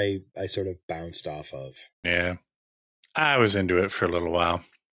think that I sort of bounced off of. Yeah. I was into it for a little while.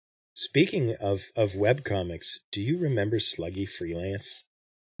 Speaking of webcomics, do you remember Sluggy Freelance?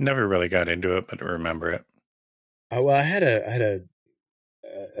 Never really got into it, but I remember it. Well, I had a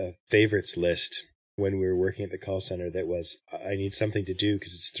favorites list when we were working at the call center that was, I need something to do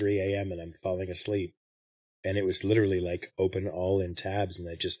because it's 3 a.m. and I'm falling asleep. And it was literally like open all in tabs, and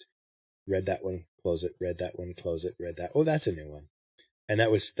I just read that one, close it, read that one, close it, read that. Oh, that's a new one. And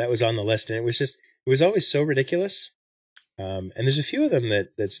that was on the list, and it was always so ridiculous. And there's a few of them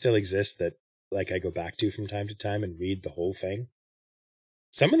that still exist that like I go back to from time to time and read the whole thing.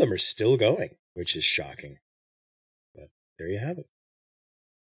 Some of them are still going, which is shocking. there you have it.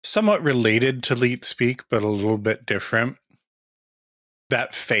 Somewhat related to Leet Speak, but a little bit different.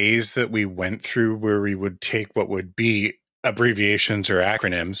 That phase that we went through where we would take what would be abbreviations or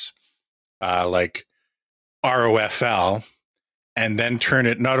acronyms, like ROFL, and then turn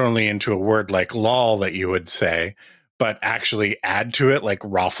it not only into a word like lol that you would say, but actually add to it like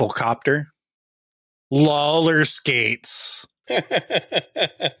Rafflecopter. Loller skates.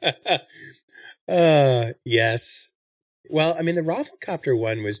 Yes. Well, I mean, the Rafflecopter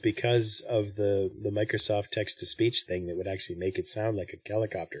one was because of the Microsoft text-to-speech thing that would actually make it sound like a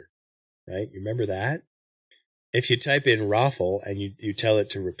helicopter, right? You remember that? If you type in Raffle and you tell it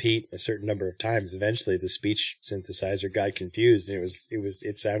to repeat a certain number of times, eventually the speech synthesizer got confused and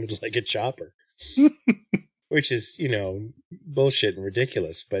it sounded like a chopper, which is, bullshit and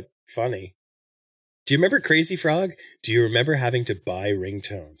ridiculous, but funny. Do you remember Crazy Frog? Do you remember having to buy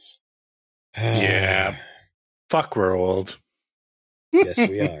ringtones? Yeah. Fuck, we're old. Yes,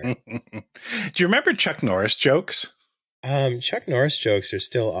 we are. Do you remember Chuck Norris jokes? Chuck Norris jokes are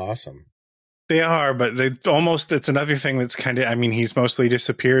still awesome. They are, but it's another thing that's kind of, he's mostly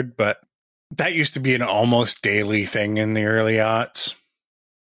disappeared, but that used to be an almost daily thing in the early aughts.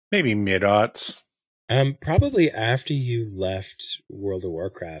 Maybe mid-aughts. Probably after you left World of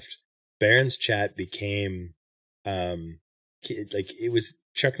Warcraft, Baron's Chat became, it was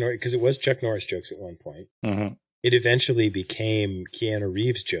Chuck Norris, because it was Chuck Norris jokes at one point. Mm-hmm. It eventually became Keanu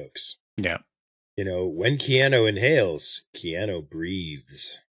Reeves jokes. Yeah. When Keanu inhales, Keanu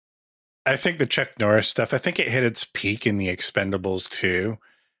breathes. I think the Chuck Norris stuff, I think it hit its peak in The Expendables 2,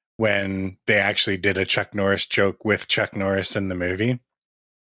 when they actually did a Chuck Norris joke with Chuck Norris in the movie.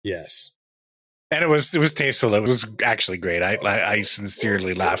 Yes. And it was tasteful. It was actually great. I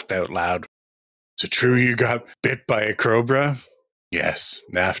sincerely laughed out loud. Is it true you got bit by a cobra? Yes.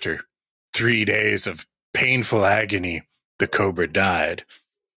 And after 3 days of painful agony, the cobra died.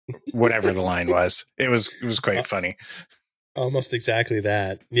 Whatever the line was. It was quite funny. Almost exactly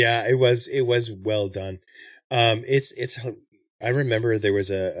that. Yeah, it was well done. I remember there was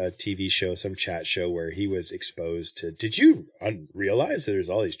a TV show, some chat show where he was exposed to, did you realize that there's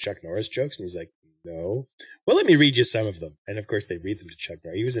all these Chuck Norris jokes? And he's like, no. Well, let me read you some of them. And of course they read them to Chuck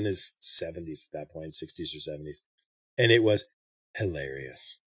Norris. He was in his 70s at that point, 60s or 70s. And it was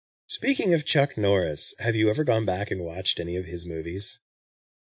hilarious. Speaking of Chuck Norris, have you ever gone back and watched any of his movies?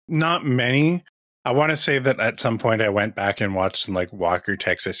 Not many. I want to say that at some point I went back and watched some like Walker,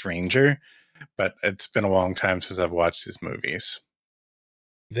 Texas Ranger, but it's been a long time since I've watched his movies.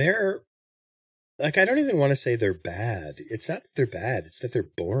 They're, I don't even want to say they're bad. It's not that they're bad. It's that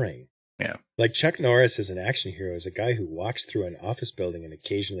they're boring. Yeah. Like Chuck Norris as an action hero is a guy who walks through an office building and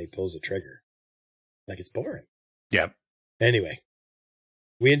occasionally pulls a trigger. It's boring. Yeah. Anyway,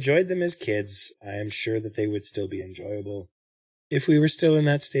 we enjoyed them as kids. I am sure that they would still be enjoyable if we were still in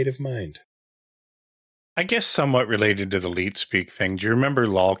that state of mind. I guess somewhat related to the Leet Speak thing. Do you remember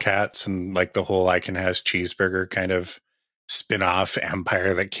Lolcats and like the whole I Can Has Cheeseburger kind of spin-off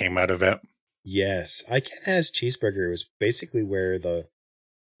empire that came out of it? Yes. I Can Has Cheeseburger was basically where the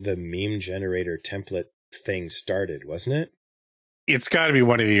meme generator template thing started, wasn't it? It's got to be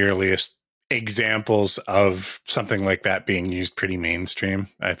one of the earliest examples of something like that being used pretty mainstream,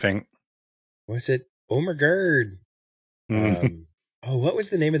 I think. Was it Oh my God? What was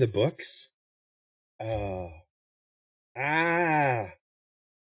the name of the books?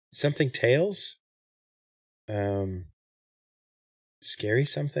 Something Tales? Scary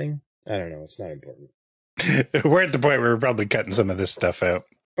something? I don't know. It's not important. We're at the point where we're probably cutting some of this stuff out.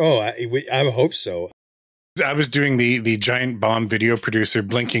 Oh, I hope so. I was doing the giant bomb video producer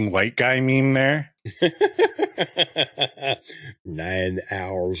blinking white guy meme there. 9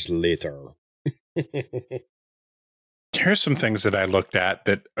 hours later. Here's some things that I looked at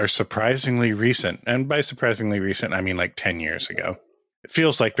that are surprisingly recent. And by surprisingly recent, I mean like 10 years ago. It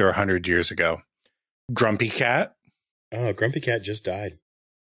feels like they're 100 years ago. Grumpy Cat. Oh, Grumpy Cat just died.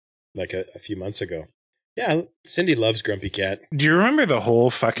 Like a few months ago. Yeah, Cindy loves Grumpy Cat. Do you remember the whole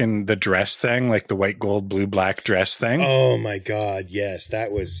the dress thing? Like the white, gold, blue, black dress thing? Oh my God, yes.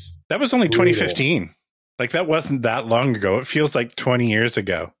 That was only brutal. 2015. Like that wasn't that long ago. It feels like 20 years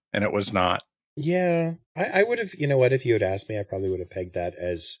ago. And it was not. Yeah, I would have, you know what, if you had asked me, I probably would have pegged that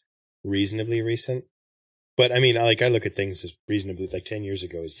as reasonably recent. But I mean, I look at things as reasonably, 10 years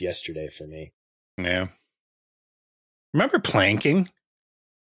ago is yesterday for me. Yeah. Remember planking?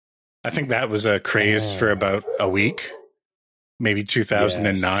 I think that was a craze for about a week, maybe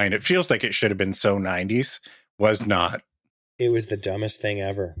 2009. Yes. It feels like it should have been so 90s. Was not. It was the dumbest thing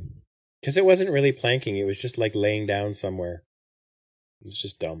ever. Because it wasn't really planking. It was just like laying down somewhere. It's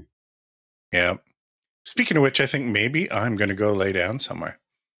just dumb. Yeah. Speaking of which, I think maybe I'm going to go lay down somewhere.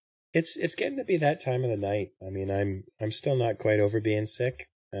 It's getting to be that time of the night. I mean, I'm still not quite over being sick.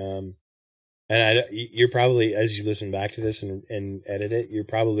 And you're probably, as you listen back to this and edit it, you're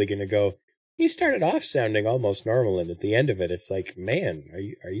probably going to go, you started off sounding almost normal, and at the end of it, it's like,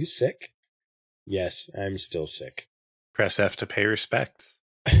 man, are you sick? Yes, I'm still sick. Press F to pay respects.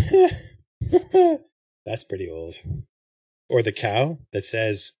 That's pretty old. Or the cow that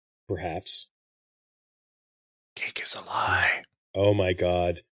says, perhaps. Cake is a lie. Oh my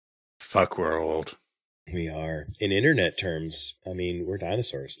God. Fuck, we're old. We are. In internet terms, I mean, we're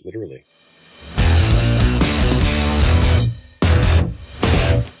dinosaurs, literally.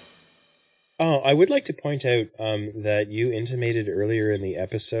 Oh, I would like to point out that you intimated earlier in the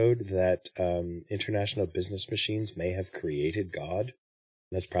episode that international business machines may have created God.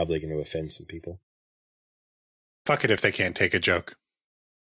 That's probably going to offend some people. Fuck it if they can't take a joke.